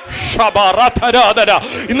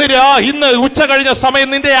 ഇന്ന് ഉച്ച കഴിഞ്ഞ സമയം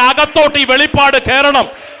നിന്റെ അകത്തോട്ട് ഈ വെളിപ്പാട് കയറണം.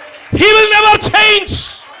 He will never change.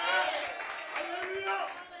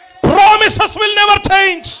 Promises will never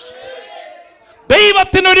change.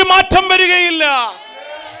 ദൈവത്തിനൊരു മാറ്റം വരികയില്ല.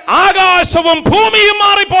 ആകാശവും ഭൂമിയും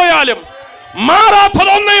മാറിപ്പോയാലും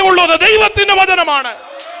മാറാത്തതൊന്നേ ഉള്ളൂ, ദൈവത്തിന്റെ വചനമാണ്.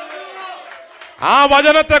 ആ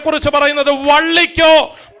വചനത്തെ കുറിച്ച് പറയുന്നത് വള്ളിക്കോ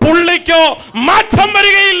പുള്ളിക്കോ മാറ്റം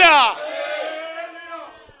വരികയില്ല.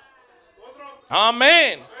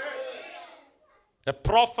 ആമേൻ. A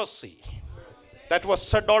prophecy that was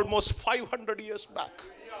said almost 500 years back.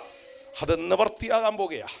 അത് നിവർത്തിയാകാൻ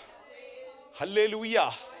പോകുകയാ. ഹല്ലേലൂയ.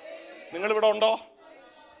 നിങ്ങളിവിടെ ഉണ്ടോ?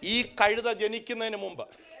 ഈ കഴുത ജനിക്കുന്നതിന് മുമ്പ്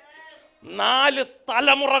 4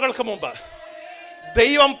 തലമുറകൾക്ക് മുമ്പ്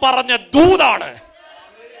ദൈവം പറഞ്ഞ ദൂതാണ്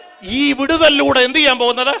ഈ വിടുതലിലൂടെ എന്ത് ചെയ്യാൻ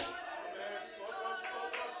പോകുന്നത്?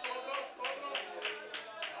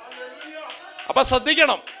 അപ്പൊ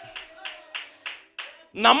ശ്രദ്ധിക്കണം.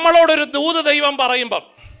 നമ്മളോടൊരു ദൂത് ദൈവം പറയുമ്പം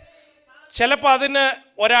ചിലപ്പോൾ അതിന്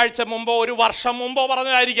ഒരാഴ്ച മുമ്പോ ഒരു വർഷം മുമ്പോ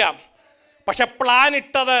പറഞ്ഞതായിരിക്കാം. പക്ഷെ പ്ലാൻ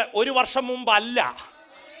ഇട്ടത് ഒരു വർഷം മുമ്പല്ല.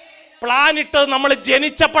 പ്ലാൻ ഇട്ടത് നമ്മൾ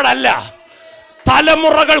ജനിച്ചപ്പോഴല്ല,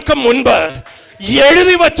 തലമുറകൾക്ക് മുൻപ്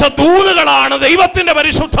എഴുതി വെച്ച ദൂതുകളാണ് ദൈവത്തിന്റെ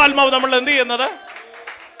പരിശുദ്ധാത്മാവ് നമ്മൾ എന്ത് ചെയ്യുന്നത്.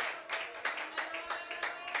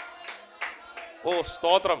 ഓ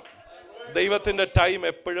സ്തോത്രം. ദൈവത്തിന്റെ ടൈം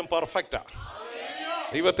എപ്പോഴും പെർഫെക്റ്റാ.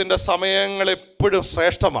 ദൈവത്തിന്റെ സമയങ്ങൾ എപ്പോഴും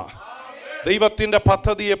ശ്രേഷ്ഠമാ. ദൈവത്തിന്റെ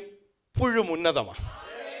പദ്ധതി എപ്പോഴും ഉന്നതമാ.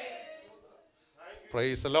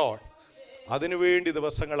 Praise the Lord. അതിനുവേണ്ടി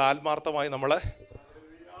ദിവസങ്ങൾ ആത്മാർത്ഥമായി നമ്മൾ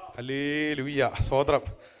ഹല്ലേലൂയ സ്തോത്രം.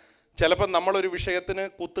 ചിലപ്പോൾ നമ്മളൊരു വിഷയത്തിന്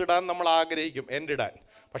കുത്തിടാൻ നമ്മൾ ആഗ്രഹിക്കും, എൻഡിടാൻ.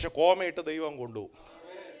 പക്ഷെ കോമയിട്ട് ദൈവം കൊണ്ടുപോകും.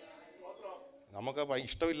 നമുക്ക്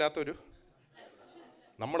ഇഷ്ടമില്ലാത്തൊരു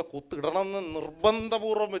നമ്മൾ കുത്തിടണമെന്ന്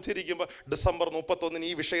നിർബന്ധപൂർവ്വം വെച്ചിരിക്കുമ്പോൾ ഡിസംബർ 31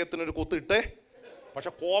 ഈ വിഷയത്തിനൊരു കുത്തിട്ടേ,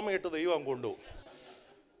 പക്ഷെ കോമയിട്ട് ദൈവം കൊണ്ടുപോകും.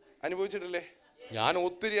 അനുഭവിച്ചിട്ടില്ലേ? ഞാൻ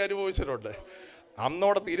ഒത്തിരി അനുഭവിച്ചിട്ടുണ്ട്.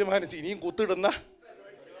 അന്നോടെ തീരുമാനിച്ച് ഇനിയും കുത്തിടുന്ന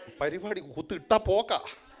പരിപാടി കുത്തിട്ടാ പോക്ക.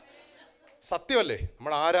 സത്യമല്ലേ?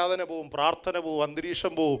 നമ്മുടെ ആരാധന പോവും, പ്രാർത്ഥന പോവും,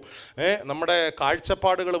 അന്തരീക്ഷം പോവും, നമ്മുടെ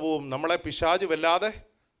കാഴ്ചപ്പാടുകൾ പോവും. നമ്മളെ പിശാച് വല്ലാതെ.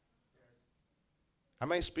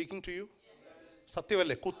 Am I speaking to you?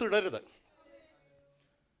 സത്യമല്ലേ? കുത്തിടരുത്.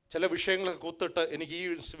 ചില വിഷയങ്ങളൊക്കെ കുത്തിട്ട് എനിക്ക് ഈ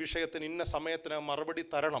വിഷയത്തിന് ഇന്ന സമയത്തിന് മറുപടി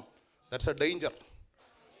തരണം. That's A danger.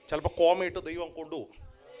 ചിലപ്പോൾ കോമയിട്ട് ദൈവം കൊണ്ടുപോകും.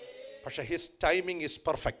 പക്ഷെ ഹിസ് ടൈമിംഗ് ഈസ്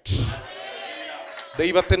പെർഫെക്റ്റ്.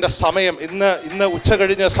 ദൈവത്തിന്റെ സമയം ഇന്ന് ഉച്ച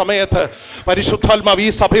കഴിഞ്ഞ സമയത്ത് പരിശുദ്ധാത്മാവ് ഈ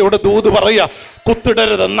സഭയോട് ദൂത് പറയുക,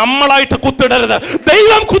 കുത്തിടരുത്. നമ്മളായിട്ട് കുത്തിടരുത്.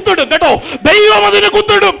 ദൈവം കുത്തിടും കേട്ടോ. ദൈവം അതിന്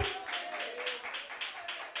കുത്തിടും.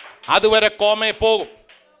 അതുവരെ കോമയെ പോകും.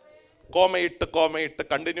 കോമയിട്ട്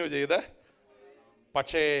കണ്ടിന്യൂ ചെയ്ത്,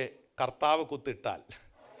 പക്ഷേ കർത്താവ് കുത്തിട്ടാൽ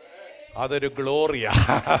അതൊരു ഗ്ലോറിയാ.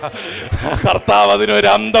 കർത്താവ് അതിനൊരു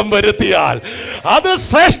അന്തം വരുത്തിയാൽ അത്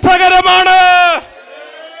ശ്രേഷ്ഠകരമാണ്.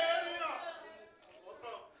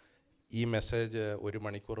 ഈ മെസ്സേജ് 1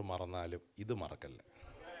 മണിക്കൂർ മറന്നാലും ഇത് മറക്കല്ല.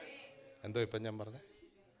 എന്തോ ഇപ്പം ഞാൻ പറഞ്ഞേ,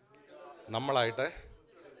 നമ്മളായിട്ട്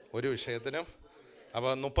ഒരു വിഷയത്തിനും.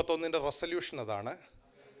 അപ്പോൾ 31 റെസല്യൂഷൻ അതാണ്.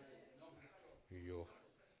 അയ്യോ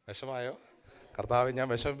വിഷമായോ? കർത്താവ് ഞാൻ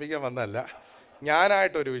വിഷമിപ്പിക്കാൻ വന്നതല്ല.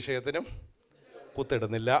 ഞാനായിട്ടൊരു വിഷയത്തിനും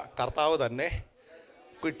കുത്തിടുന്നില്ല. കർത്താവ് തന്നെ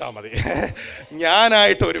കിട്ടാൽ മതി.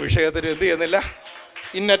 ഞാനായിട്ടൊരു വിഷയത്തിനും എന്ത് ചെയ്യുന്നില്ല.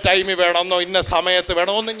 ഇന്ന ടൈമിൽ വേണമെന്നോ ഇന്ന സമയത്ത്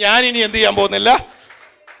വേണമെന്നോ ഞാൻ ഇനി എന്ത് ചെയ്യാൻ പോകുന്നില്ല.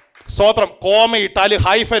 സ്തോത്രം. കോമ ഇട്ടാലും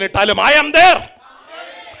ഹൈഫൻ ഇട്ടാലും ഐ ആം ദേർ.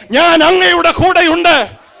 ഞാൻ അങ്ങയുടെ കൂടെയുണ്ട്.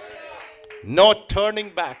 No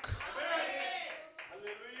turning back.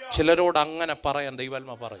 ചിലരോട് അങ്ങനെ പറയാൻ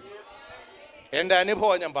ദൈവാത്മാ പറയും. എൻ്റെ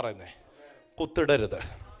അനുഭവം ഞാൻ പറയുന്നേ. കുത്തിടരുത്.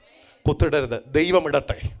 ദൈവം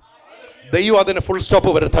ഇടട്ടെ. ദൈവം അതിന് full stop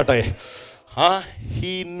വരുത്തട്ടെ.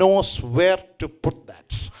 He knows wear to put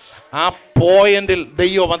that. ആ പോയിന്റിൽ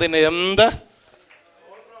ദൈവം അതിന് എന്ത്.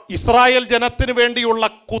 ഇസ്രായേൽ ജനത്തിന് വേണ്ടിയുള്ള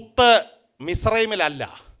കുത്ത് മിസ്രൈമിലല്ല,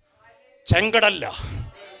 ചെങ്കടല്ല.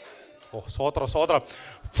 ഓ സ്തോത്രം.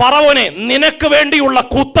 ഫറവോനെ, നിനക്ക് വേണ്ടിയുള്ള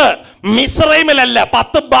കുത്ത് മിസ്രൈമിലല്ല,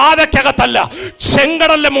 10 ബാധക്കകത്തല്ല,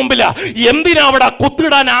 ചെങ്കടലിന്റെ മുമ്പില. എന്തിനാ അവിടെ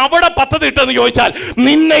കുത്തിടാൻ അവിടെ പദ്ധതി ഇട്ടെന്ന് ചോദിച്ചാൽ,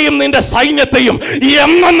 നിന്നെയും നിന്റെ സൈന്യത്തെയും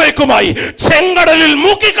എന്നേക്കുമായി ചെങ്കടലിൽ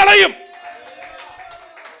മുക്കിക്കളയും.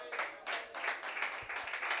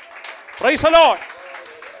 Praise the Lord.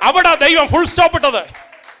 അവിടെ ദൈവം ഫുൾ സ്റ്റോപ്പ് ഇട്ടത്.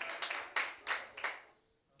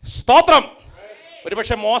 സ്തോത്രം.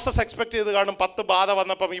 ഒരുപക്ഷെ മോസസ് എക്സ്പെക്ട് ചെയ്ത് കാണും 10 ബാധ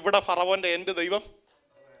വന്നപ്പം ഇവിടെ ഫറവോന്റെ എൻഡ് ദൈവം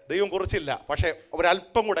കുറിച്ചില്ല. പക്ഷെ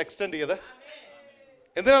ഒരല്പം കൂടെ എക്സ്റ്റെൻഡ് ചെയ്ത്.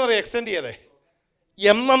 എന്തിനാണെന്നറിയാം എക്സ്റ്റെൻഡ് ചെയ്തേ?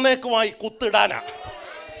 എന്നേക്കുമായി കുത്തിടാനാ.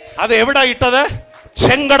 അത് എവിടെ ഇട്ടത്?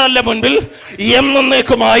 ചെങ്കടലിന്റെ മുൻപിൽ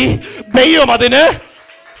എന്നേക്കുമായി ദൈവം അതിന്.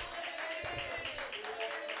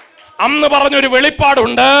 അന്ന് പറഞ്ഞൊരു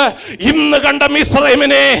വെളിപ്പാടുണ്ട്. ഇന്ന് കണ്ട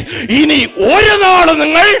മിസ്രൈമിനെ ഇനി ഒരു നാള്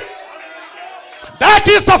നിങ്ങൾ. That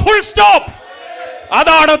is the full stop.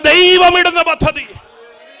 അതാണ് ദൈവമിടുന്ന പദ്ധതി.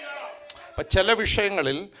 അപ്പൊ ചില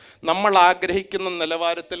വിഷയങ്ങളിൽ നമ്മൾ ആഗ്രഹിക്കുന്ന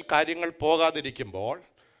നിലവാരത്തിൽ കാര്യങ്ങൾ പോകാതിരിക്കുമ്പോൾ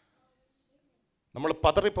നമ്മൾ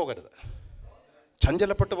പതറിപ്പോകരുത്,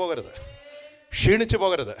 ചഞ്ചലപ്പെട്ടു പോകരുത്, ക്ഷീണിച്ചു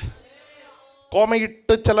പോകരുത്.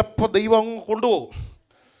 കോമയിട്ട് ചിലപ്പോൾ ദൈവം കൊണ്ടുപോകും.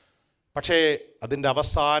 പക്ഷേ അതിൻ്റെ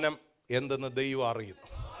അവസാനം എന്തെന്ന് ദൈവം അറിയുന്നു.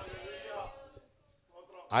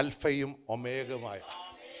 ആൽഫയും ഒമേഗയുമായ.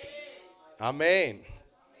 ആമേൻ.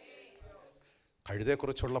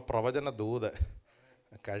 കഴുതയെക്കുറിച്ചുള്ള പ്രവചന ദൂത്.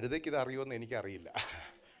 കഴുതയ്ക്ക് ഇത് അറിയുമെന്ന് എനിക്കറിയില്ല.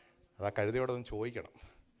 അതാ കഴുതയോടൊന്ന് ചോദിക്കണം.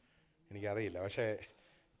 എനിക്കറിയില്ല. പക്ഷേ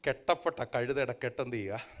കെട്ടപ്പെട്ട കഴുതയുടെ കെട്ടെന്ത്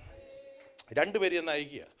ചെയ്യുക? 2 പേരെയും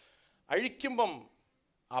അയക്കുക. അഴിക്കുമ്പം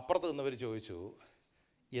അപ്പുറത്ത് നിന്നവർ ചോദിച്ചു,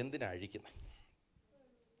 എന്തിനാ അഴിക്കുന്നത്?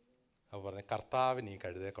 അപ്പോൾ പറഞ്ഞു, കർത്താവിന് ഈ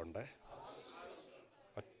കഴുതയെ കൊണ്ട്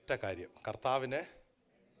ഒറ്റ കാര്യം. കർത്താവിന്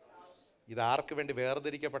ഇതാർക്ക് വേണ്ടി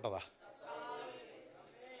വേർതിരിക്കപ്പെട്ടതാ?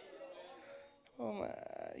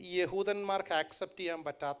 യഹൂദന്മാർക്ക് ആക്സെപ്റ്റ് ചെയ്യാൻ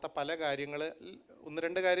പറ്റാത്ത പല കാര്യങ്ങൾ,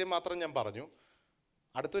 1-2 കാര്യം മാത്രം ഞാൻ പറഞ്ഞു.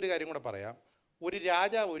 അടുത്തൊരു കാര്യം കൂടെ പറയാം. ഒരു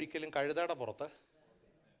രാജാവ് ഒരിക്കലും കഴുതയുടെ പുറത്ത്,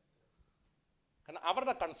 കാരണം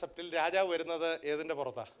അവരുടെ കൺസെപ്റ്റിൽ രാജാവ് വരുന്നത് ഏതിൻ്റെ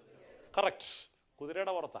പുറത്താ? കറക്റ്റ്,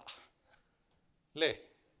 കുതിരയുടെ പുറത്താ അല്ലേ?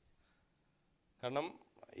 കാരണം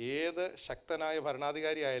ഏത് ശക്തനായ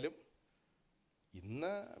ഭരണാധികാരി ആയാലും,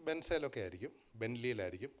 ഇന്ന് ബെൻസയിലൊക്കെ ആയിരിക്കും,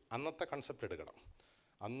 ബെൻലിയിലായിരിക്കും, അന്നത്തെ കൺസെപ്റ്റ് എടുക്കണം.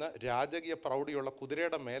 അന്ന് രാജകീയ പ്രൗഢിയുള്ള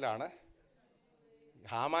കുതിരയുടെ മേലാണ്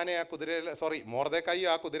ഹാമാനെ ആ കുതിരയിൽ, മോർദെഖായി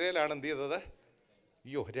ആ കുതിരയിലാണ് എന്ത് ചെയ്തത്?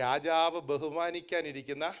 അയ്യോ, രാജാവ്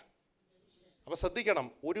ബഹുമാനിക്കാനിരിക്കുന്ന. അപ്പോൾ ശ്രദ്ധിക്കണം,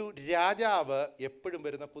 ഒരു രാജാവ് എപ്പോഴും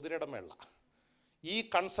വരുന്ന കുതിരയുടെ മേള. ഈ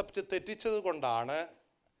കൺസെപ്റ്റ് തെറ്റിച്ചത് കൊണ്ടാണ്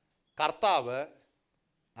കർത്താവ്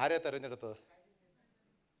ആരെ തിരഞ്ഞെടുത്തത്?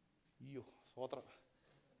 അയ്യോ സ്വോത്രം,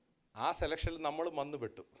 ആ സെലക്ഷനിൽ നമ്മൾ വന്നു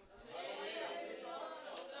പെട്ടു.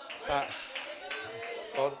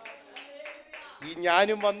 ഈ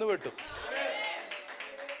ഞാനും വന്നു പെട്ടു.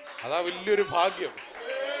 അതാ വലിയൊരു ഭാഗ്യം,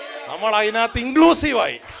 നമ്മൾ അതിനകത്ത്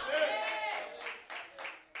ഇൻക്ലൂസീവായി.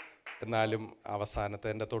 എന്നാലും അവസാനത്തെ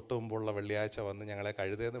എൻ്റെ തൊട്ട് മുമ്പുള്ള വെള്ളിയാഴ്ച വന്ന് ഞങ്ങളെ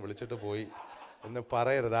കഴുതേന്ന് വിളിച്ചിട്ട് പോയി എന്ന്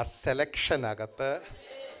പറയരുത്. ആ സെലക്ഷനകത്ത്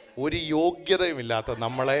ഒരു യോഗ്യതയുമില്ലാത്ത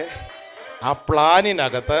നമ്മളെ ആ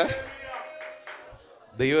പ്ലാനിനകത്ത്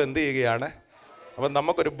ദൈവം എന്ത് ചെയ്യുകയാണ്? അപ്പം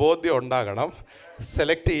നമുക്കൊരു ബോധ്യം ഉണ്ടാകണം,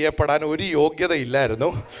 സെലക്ട് ചെയ്യപ്പെടാൻ ഒരു യോഗ്യത ഇല്ലായിരുന്നു.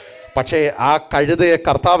 പക്ഷേ ആ കഴുതയെ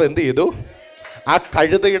കർത്താവ് എന്ത് ചെയ്തു? ആ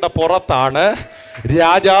കഴുതയുടെ പുറത്താണ്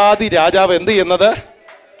രാജാതി രാജാവ് എന്ത് ചെയ്യുന്നത്?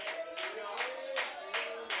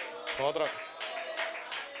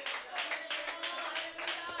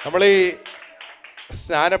 നമ്മൾ ഈ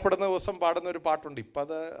സ്നാനപ്പെടുന്ന ദിവസം പാടുന്ന ഒരു പാട്ടുണ്ട്, ഇപ്പം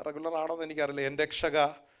അത് റെഗുലർ ആണോന്ന് എനിക്കറിയില്ല. എൻ്റെ രക്ഷക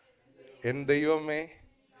എൻ ദൈവമേ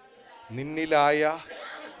നിന്നിലായ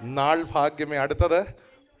നാൾ ഭാഗ്യമേ. അടുത്തത്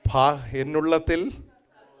എന്നുള്ളത്തിൽ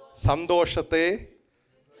സന്തോഷത്തെ.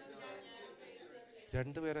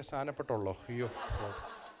 2 പേരെ സ്നാനപ്പെട്ടുള്ളോ? അയ്യോ,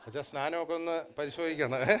 പക്ഷേ സ്നാനമൊക്കെ ഒന്ന്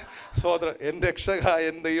പരിശോധിക്കണം. സ്തോത്രം. എൻ്റെ രക്ഷക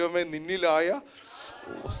എൻ ദൈവമേ നിന്നിലായ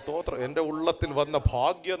സ്തോത്രം. എൻ്റെ ഉള്ളത്തിൽ വന്ന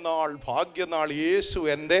ഭാഗ്യനാൾ യേശു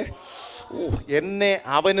എന്നെ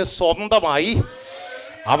അവന് സ്വന്തമായി,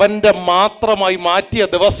 അവൻ്റെ മാത്രമായി മാറ്റിയ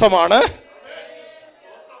ദിവസമാണ്.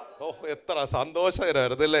 എത്ര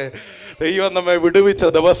സന്തോഷകരമായിരുന്നു അല്ലേ? ദൈവം നമ്മെ വിടുവിച്ച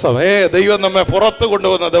ദിവസം, ദൈവം നമ്മെ പുറത്തു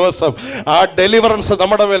കൊണ്ടുവന്ന ദിവസം, ആ ഡെലിവറൻസ്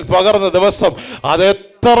നമ്മുടെ മേൽ പകർന്ന ദിവസം,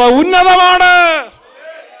 അതെത്ര ഉന്നതമാണ്.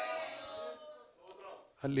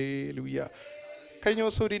 ഹല്ലേലൂയ. കഴിഞ്ഞ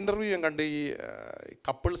ദിവസം ഒരു ഇൻ്റർവ്യൂ ഞാൻ കണ്ട്, ഈ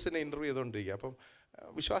കപ്പിൾസിനെ ഇൻ്റർവ്യൂ ചെയ്തുകൊണ്ടിരിക്കുക. അപ്പം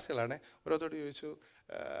വിശ്വാസികളാണ്. ഓരോരുത്തരോട് ചോദിച്ചു,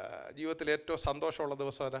 ജീവിതത്തിൽ ഏറ്റവും സന്തോഷമുള്ള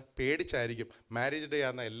ദിവസം അല്ല? പേടിച്ചായിരിക്കും. മാരേജ് ഡേ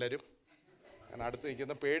ആണെന്ന് എല്ലാവരും അങ്ങനെ അടുത്ത്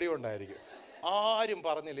നിൽക്കുന്ന പേടി കൊണ്ടായിരിക്കും. ആരും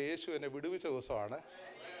പറഞ്ഞില്ല യേശു എന്നെ വിടുവിച്ച ദിവസമാണ്.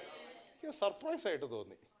 സർപ്രൈസ് ആയിട്ട്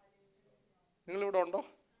തോന്നി. നിങ്ങളിവിടെ ഉണ്ടോ?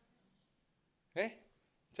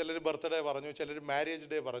 ചിലർ ബർത്ത്ഡേ പറഞ്ഞു, ചിലർ മാരേജ്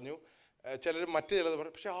ഡേ പറഞ്ഞു, ചിലർ മറ്റു ചിലത്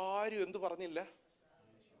പറഞ്ഞു. പക്ഷെ ആരും എന്ത് പറഞ്ഞില്ല?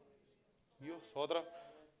 അയ്യോ സോദരം,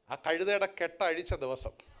 ആ കഴുതയുടെ കെട്ടഴിച്ച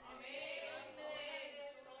ദിവസം,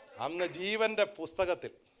 അന്ന് ജീവന്റെ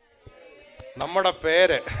പുസ്തകത്തിൽ നമ്മുടെ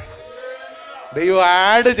പേര് ദൈവം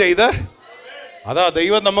ആഡ് ചെയ്ത്, അതാ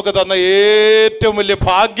ദൈവം നമുക്ക് തന്ന ഏറ്റവും വലിയ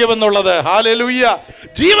ഭാഗ്യമെന്നുള്ളത്. ഹല്ലേലൂയ.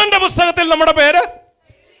 ജീവന്റെ പുസ്തകത്തിൽ നമ്മുടെ പേര്.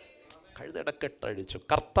 കഴുതയുടെ കെട്ടഴിച്ചു.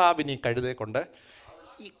 കർത്താവിന് ഈ കഴുതയെ കൊണ്ട്,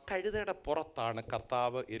 ഈ കഴുതയുടെ പുറത്താണ്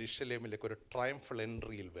കർത്താവ് യെരൂശലേമിലേക്ക് ഒരു ട്രയംഫൽ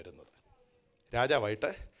എൻട്രിയിൽ വരുന്നത്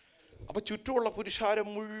രാജാവായിട്ട്. അപ്പോൾ ചുറ്റുമുള്ള പുരുഷാരം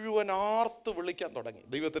മുഴുവൻ ആർത്ത് വിളിക്കാൻ തുടങ്ങി.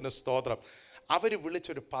 ദൈവത്തിൻ്റെ സ്തോത്രം. അവർ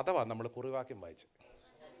വിളിച്ചൊരു പദമാണ് നമ്മൾ കുറിവാക്യം വായിച്ചത്.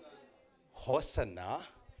 ഹോസന്ന,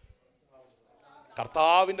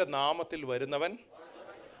 കർത്താവിൻ്റെ നാമത്തിൽ വരുന്നവൻ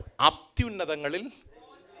അത്യുന്നതങ്ങളിൽ.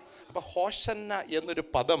 അപ്പം ഹോഷന്ന എന്നൊരു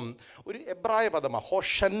പദം ഒരു എബ്രായ പദമാണ്.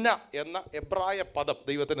 ഹോഷന്ന എന്ന എബ്രായ പദം,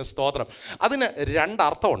 ദൈവത്തിന് സ്തോത്രം, അതിന് 2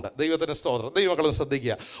 അർത്ഥമുണ്ട്. ദൈവത്തിന് സ്തോത്രം. ദൈവമക്കളും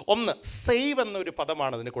ശ്രദ്ധിക്കുക. ഒന്ന്, സേവ് എന്നൊരു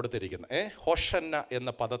പദമാണ് അതിന് കൊടുത്തിരിക്കുന്നത്. ഹോഷന്ന എന്ന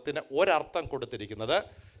പദത്തിന് ഒരർത്ഥം കൊടുത്തിരിക്കുന്നത്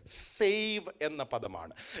സേവ് എന്ന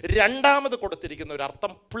പദമാണ്. രണ്ടാമത് കൊടുത്തിരിക്കുന്ന ഒരു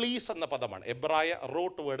അർത്ഥം പ്ലീസ് എന്ന പദമാണ്. എബ്രായ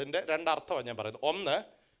റൂട്ട് വേർഡിൻ്റെ 2 അർത്ഥമാണ് ഞാൻ പറയുന്നത്. ഒന്ന്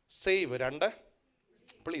സേവ്, 2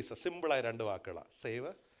 പ്ലീസ്. സിമ്പിളായ 2 വാക്കുകളാണ്.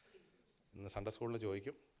 സേവ് ഇന്ന് സൺഡേ സ്കൂളിൽ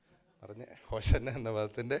ചോദിക്കും പറഞ്ഞ് ഹോഷന്ന എന്ന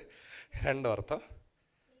പദത്തിൻ്റെ 2 അർത്ഥം.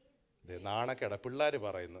 നാണക്കേട പിള്ളേർ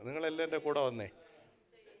പറയുന്നു. നിങ്ങളെല്ലാം എൻ്റെ കൂടെ വന്നേ.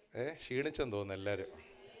 ക്ഷീണിച്ചെന്ന് തോന്നുന്നു എല്ലാവരും.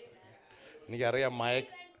 എനിക്കറിയാം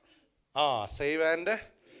സേവ് ആൻഡ്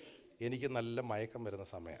എനിക്ക് നല്ല മയക്കം വരുന്ന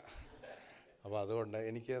സമയമാണ്. അപ്പോൾ അതുകൊണ്ട്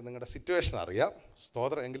എനിക്ക് നിങ്ങളുടെ സിറ്റുവേഷൻ അറിയാം.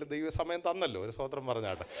 സ്തോത്രം. എങ്കിലും ദൈവ സമയം തന്നല്ലോ, ഒരു സ്തോത്രം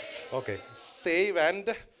പറഞ്ഞാട്ടെ. ഓക്കെ. Save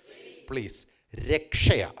and please.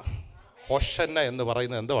 രക്ഷയ. ഹോഷന്ന എന്ന്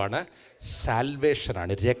പറയുന്നത് എന്തുവാണ്?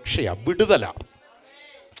 സാൽവേഷനാണ്, രക്ഷയ, വിടുതലാണ്.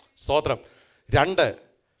 സ്തോത്രം. 2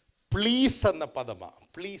 പ്ലീസ് എന്ന പദമാണ്.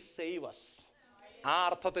 പ്ലീസ് സേവ് അസ്, ആ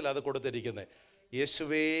അർത്ഥത്തിൽ അത് കൊടുത്തിരിക്കുന്നത്.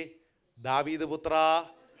 യേശുവേ ദാവീദ് പുത്ര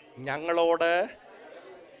ഞങ്ങളോട്,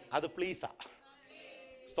 അത് പ്ലീസാ.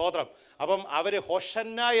 സ്തോത്രം. അപ്പം അവർ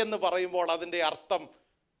ഹോശന്ന എന്ന് പറയുമ്പോൾ അതിൻ്റെ അർത്ഥം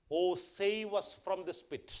ഓ save us from this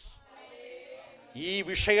pit. ഈ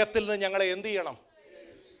വിഷയത്തിൽ നിന്ന് ഞങ്ങളെ എന്ത് ചെയ്യണം?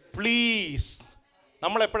 പ്ലീസ്.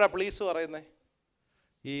 നമ്മളെപ്പോഴാണ് പ്ലീസ് പറയുന്നത്?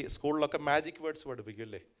 ഈ സ്കൂളിലൊക്കെ മാജിക് വേർഡ്സ് പഠിപ്പിക്കും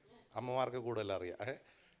അല്ലേ? അമ്മമാർക്ക് കൂടുതൽ അറിയാം.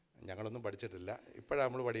 ഞങ്ങളൊന്നും പഠിച്ചിട്ടില്ല. ഇപ്പോഴാണ്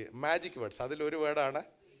നമ്മൾ മാജിക് വേർഡ്സ്. അതിലൊരു വേർഡാണ്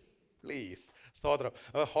പ്ലീസ്. സ്തോത്രം.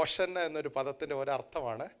 അപ്പോൾ ഹോശന്ന എന്നൊരു പദത്തിൻ്റെ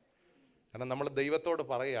ഒരർത്ഥമാണ്. കാരണം നമ്മൾ ദൈവത്തോട്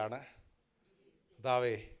പറയുകയാണ്,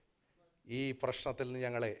 കർത്താവേ ഈ പ്രശ്നത്തിൽ നിന്ന്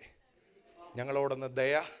ഞങ്ങളോടൊന്ന്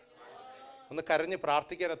ദയ. ഒന്ന് കരഞ്ഞ്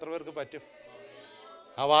പ്രാർത്ഥിക്കാൻ എത്ര പേർക്ക് പറ്റും?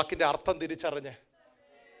 ആ വാക്കിൻ്റെ അർത്ഥം തിരിച്ചറിഞ്ഞ്.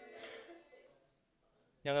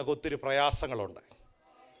 ഞങ്ങൾക്ക് ഒത്തിരി പ്രയാസങ്ങളുണ്ട്,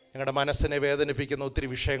 ഞങ്ങളുടെ മനസ്സിനെ വേദനിപ്പിക്കുന്ന ഒത്തിരി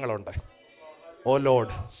വിഷയങ്ങളുണ്ട്. ഓ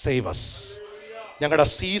ലോർഡ് സേവ് അസ്. ഞങ്ങളുടെ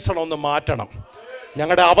സീസൺ ഒന്ന് മാറ്റണം,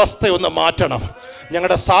 ഞങ്ങളുടെ അവസ്ഥയൊന്ന് മാറ്റണം,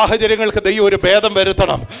 ഞങ്ങളുടെ സാഹചര്യങ്ങൾക്ക് ദൈവം ഒരു ഭേദം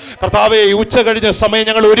വരുത്തണം. കർത്താവേ ഈ ഉച്ച കഴിഞ്ഞ സമയം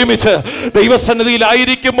ഞങ്ങൾ ഒരുമിച്ച്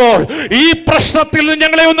ദൈവസന്നിധിയിലായിരിക്കുമ്പോൾ ഈ പ്രശ്നത്തിൽ നിന്ന്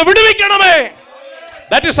ഞങ്ങളെ ഒന്ന് വിടുവിക്കണമേ.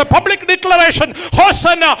 That is a public declaration.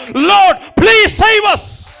 Hosanna, Lord, please save us.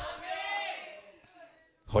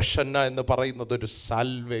 ഹോശന്ന എന്ന് പറയുന്നത് ഒരു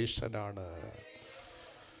സാൽവേഷനാണ്.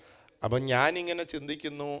 അപ്പം ഞാനിങ്ങനെ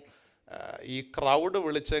ചിന്തിക്കുന്നു, ഈ ക്രൗഡ്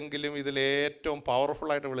വിളിച്ചെങ്കിലും ഇതിലേറ്റവും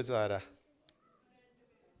പവർഫുള്ളായിട്ട് വിളിച്ചതാരാ?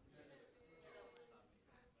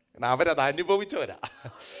 അവരത് അനുഭവിച്ചവരാ,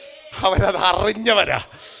 അവരത് അറിഞ്ഞവരാ.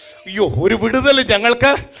 അയ്യോ, ഒരു വിടുതൽ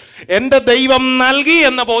ഞങ്ങൾക്ക് എൻ്റെ ദൈവം നൽകി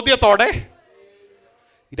എന്ന ബോധ്യത്തോടെ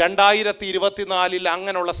 2024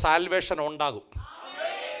 അങ്ങനെയുള്ള സാൽവേഷൻ ഉണ്ടാകും.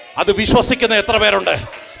 അത് വിശ്വസിക്കുന്ന എത്ര പേരുണ്ട്?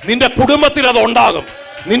 നിന്റെ കുടുംബത്തിൽ അത് ഉണ്ടാകും,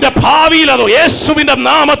 നിന്റെ ഭാവിയിൽ അത് യേശുവിന്റെ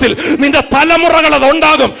നാമത്തിൽ നിന്റെ തലമുറകൾ അത്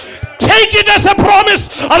ഉണ്ടാകും. Take it as a promise.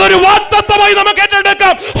 അതൊരു വാഗ്ദത്തമായി നമുക്ക്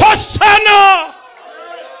ഏറ്റെടുക്കാം. ഹോശന്ന.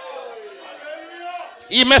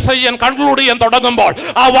 ഈ മെസ്സേജ് ഞാൻ കൺക്ലൂഡ് ചെയ്യാൻ തുടങ്ങുമ്പോൾ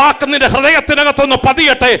ആ വാക്ക് നിന്റെ ഹൃദയത്തിനകത്തൊന്ന്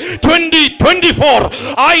പതിയട്ടെ. 2024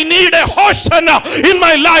 I need a Hosanna in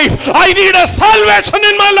my life. I need a salvation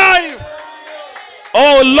in my life.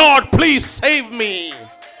 Oh Lord, please save me.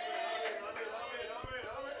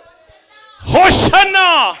 Hosanna.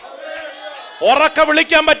 ഉറക്കെ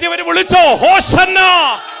വിളിക്കാൻ പറ്റിയവർ വിളിച്ചോ. Hosanna,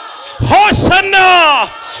 Hosanna,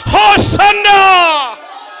 Hosanna.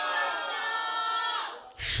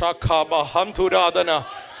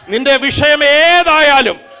 നിന്റെ വിഷയം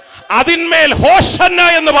ഏതായാലും അതിന്മേൽ ഹോശന്ന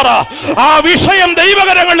എന്ന് പറ. ആ വിഷയം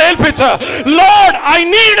ദൈവകരങ്ങളിൽ ഏൽപ്പിച്ച്, Lord I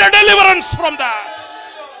need A deliverance from that.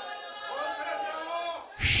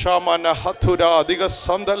 ശമന ഹതുര അധിക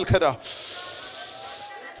സന്തൽഖര.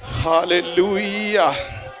 ഹല്ലേലൂയ.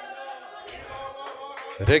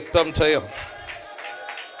 രക്തം ജയം,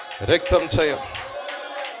 രക്തം ജയം.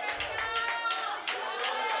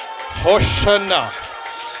 ഹോശന്ന,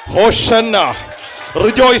 ഹോശന്ന.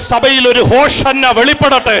 റിജോയ്സ് സഭയിൽ ഒരു ഹോശന്ന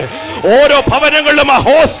വെളിപ്പെടട്ടെ. ഓരോ ഭവനങ്ങളിലും ആ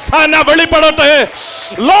ഹോശന്ന വെളിപ്പെടട്ടെ.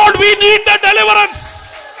 Lord we need the deliverance.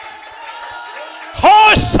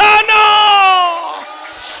 ഹോശന്ന,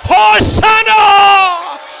 ഹോശന്ന,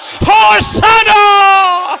 ഹോശന്ന.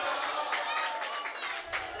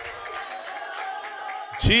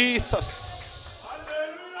 Jesus,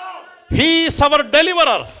 he is our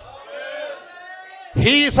deliverer.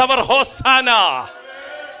 He is our Hosanna.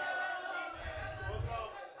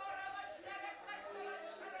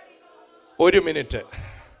 ഒരു മിനിറ്റ്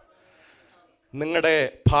നിങ്ങളുടെ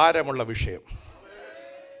ഭാരമുള്ള വിഷയം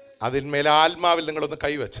അതിന്മേൽ ആത്മാവിൽ നിങ്ങളൊന്ന്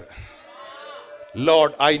കൈവച്ച്,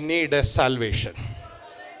 Lord I need A salvation,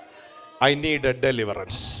 I need A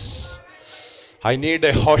deliverance, I need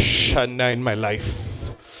A ഹോശന്ന in my life.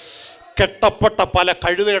 കെട്ടപ്പെട്ട പല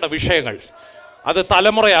കഴുതയുടെ വിഷയങ്ങൾ, അത്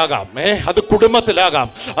തലമുറയാകാം, അത് കുടുംബത്തിലാകാം,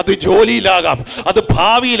 അത് ജോലിയിലാകാം, അത്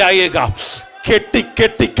ഭാവിയിലായേക്കാം. കെട്ടി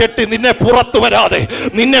കെട്ടി കെട്ടി നിന്നെ പുറത്തു വരാതെ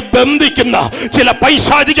നിന്നെ ബന്ധിക്കുന്ന ചില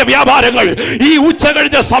പൈശാചിക വ്യാപാരങ്ങൾ ഈ ഉച്ച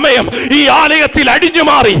കഴിഞ്ഞ സമയം ഈ ആലയത്തിൽ അടിഞ്ഞു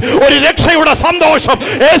മാറി ഒരു രക്ഷയുടെ സന്തോഷം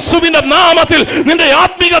യേശുവിന്റെ നാമത്തിൽ നിന്റെ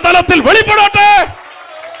ആത്മീക തലത്തിൽ വെളിപ്പെടട്ടെ.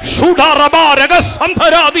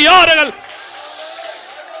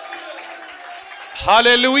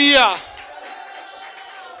 ഹല്ലേലൂയ.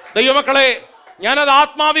 ദൈവമക്കളെ, ഞാനത്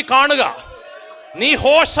ആത്മാവി കാണുക. നീ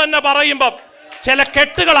ഹോശന്ന പറയുമ്പം ചില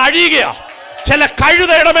കെട്ടുകൾ അഴിയുകയാ, ചില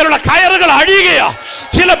കഴുതയുടെ മേലുള്ള കയറുകൾ അഴിയുകയാ,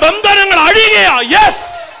 ചില ബന്ധനങ്ങൾ അഴിയുകയാ. യെസ്,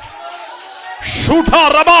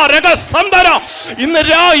 ഇന്ന്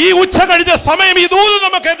ഈ ഉച്ച കഴിഞ്ഞ സമയം ഈ ദൂത്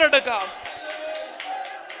നമുക്ക് ഏറ്റെടുക്കാം.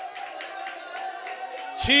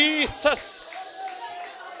 ജീസസ്.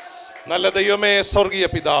 നല്ല ദൈവമേ, സ്വർഗീയ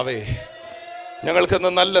പിതാവേ, ഞങ്ങൾക്ക്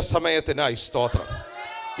ഇന്ന് നല്ല സമയത്തിനായി സ്തോത്രം.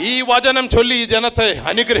 ഈ വചനം ചൊല്ലി ഈ ജനത്തെ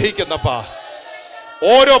അനുഗ്രഹിക്കുന്നപ്പാ.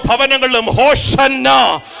 ഓരോ ഭവനങ്ങളിലും ഹോശന്ന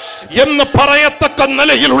എന്ന് പറയത്തക്ക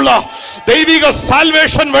നിലയിലുള്ള ദൈവിക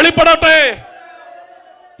സാൽവേഷൻ വെളിപ്പെടട്ടെ.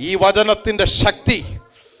 ഈ വചനത്തിന്റെ ശക്തി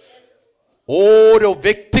ഓരോ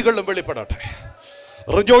വ്യക്തികളിലും വെളിപ്പെടട്ടെ.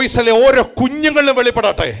 റിജോയ്സിലെ ഓരോ കുഞ്ഞുങ്ങളിലും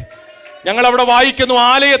വെളിപ്പെടട്ടെ. ഞങ്ങൾ അവിടെ വായിക്കുന്നു,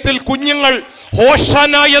 ആലയത്തിൽ കുഞ്ഞുങ്ങൾ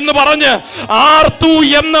ഹോശന്ന എന്ന് പറഞ്ഞ് ആർത്തു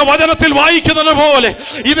എന്ന വചനത്തിൽ വായിക്കുന്നത് പോലെ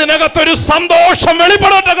ഇതിനകത്തൊരു സന്തോഷം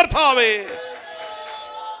വെളിപ്പെടട്ടെ കർത്താവേ.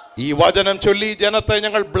 ഈ വചനം ചൊല്ലി ജനത്തെ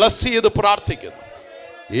ഞങ്ങൾ ബ്ലസ് ചെയ്ത് പ്രാർത്ഥിക്കുന്നു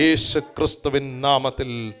യേശു ക്രിസ്തുവിൻ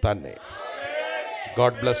നാമത്തിൽ തന്നെ.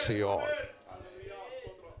 God bless you all.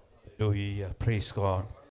 Hallelujah. Praise God.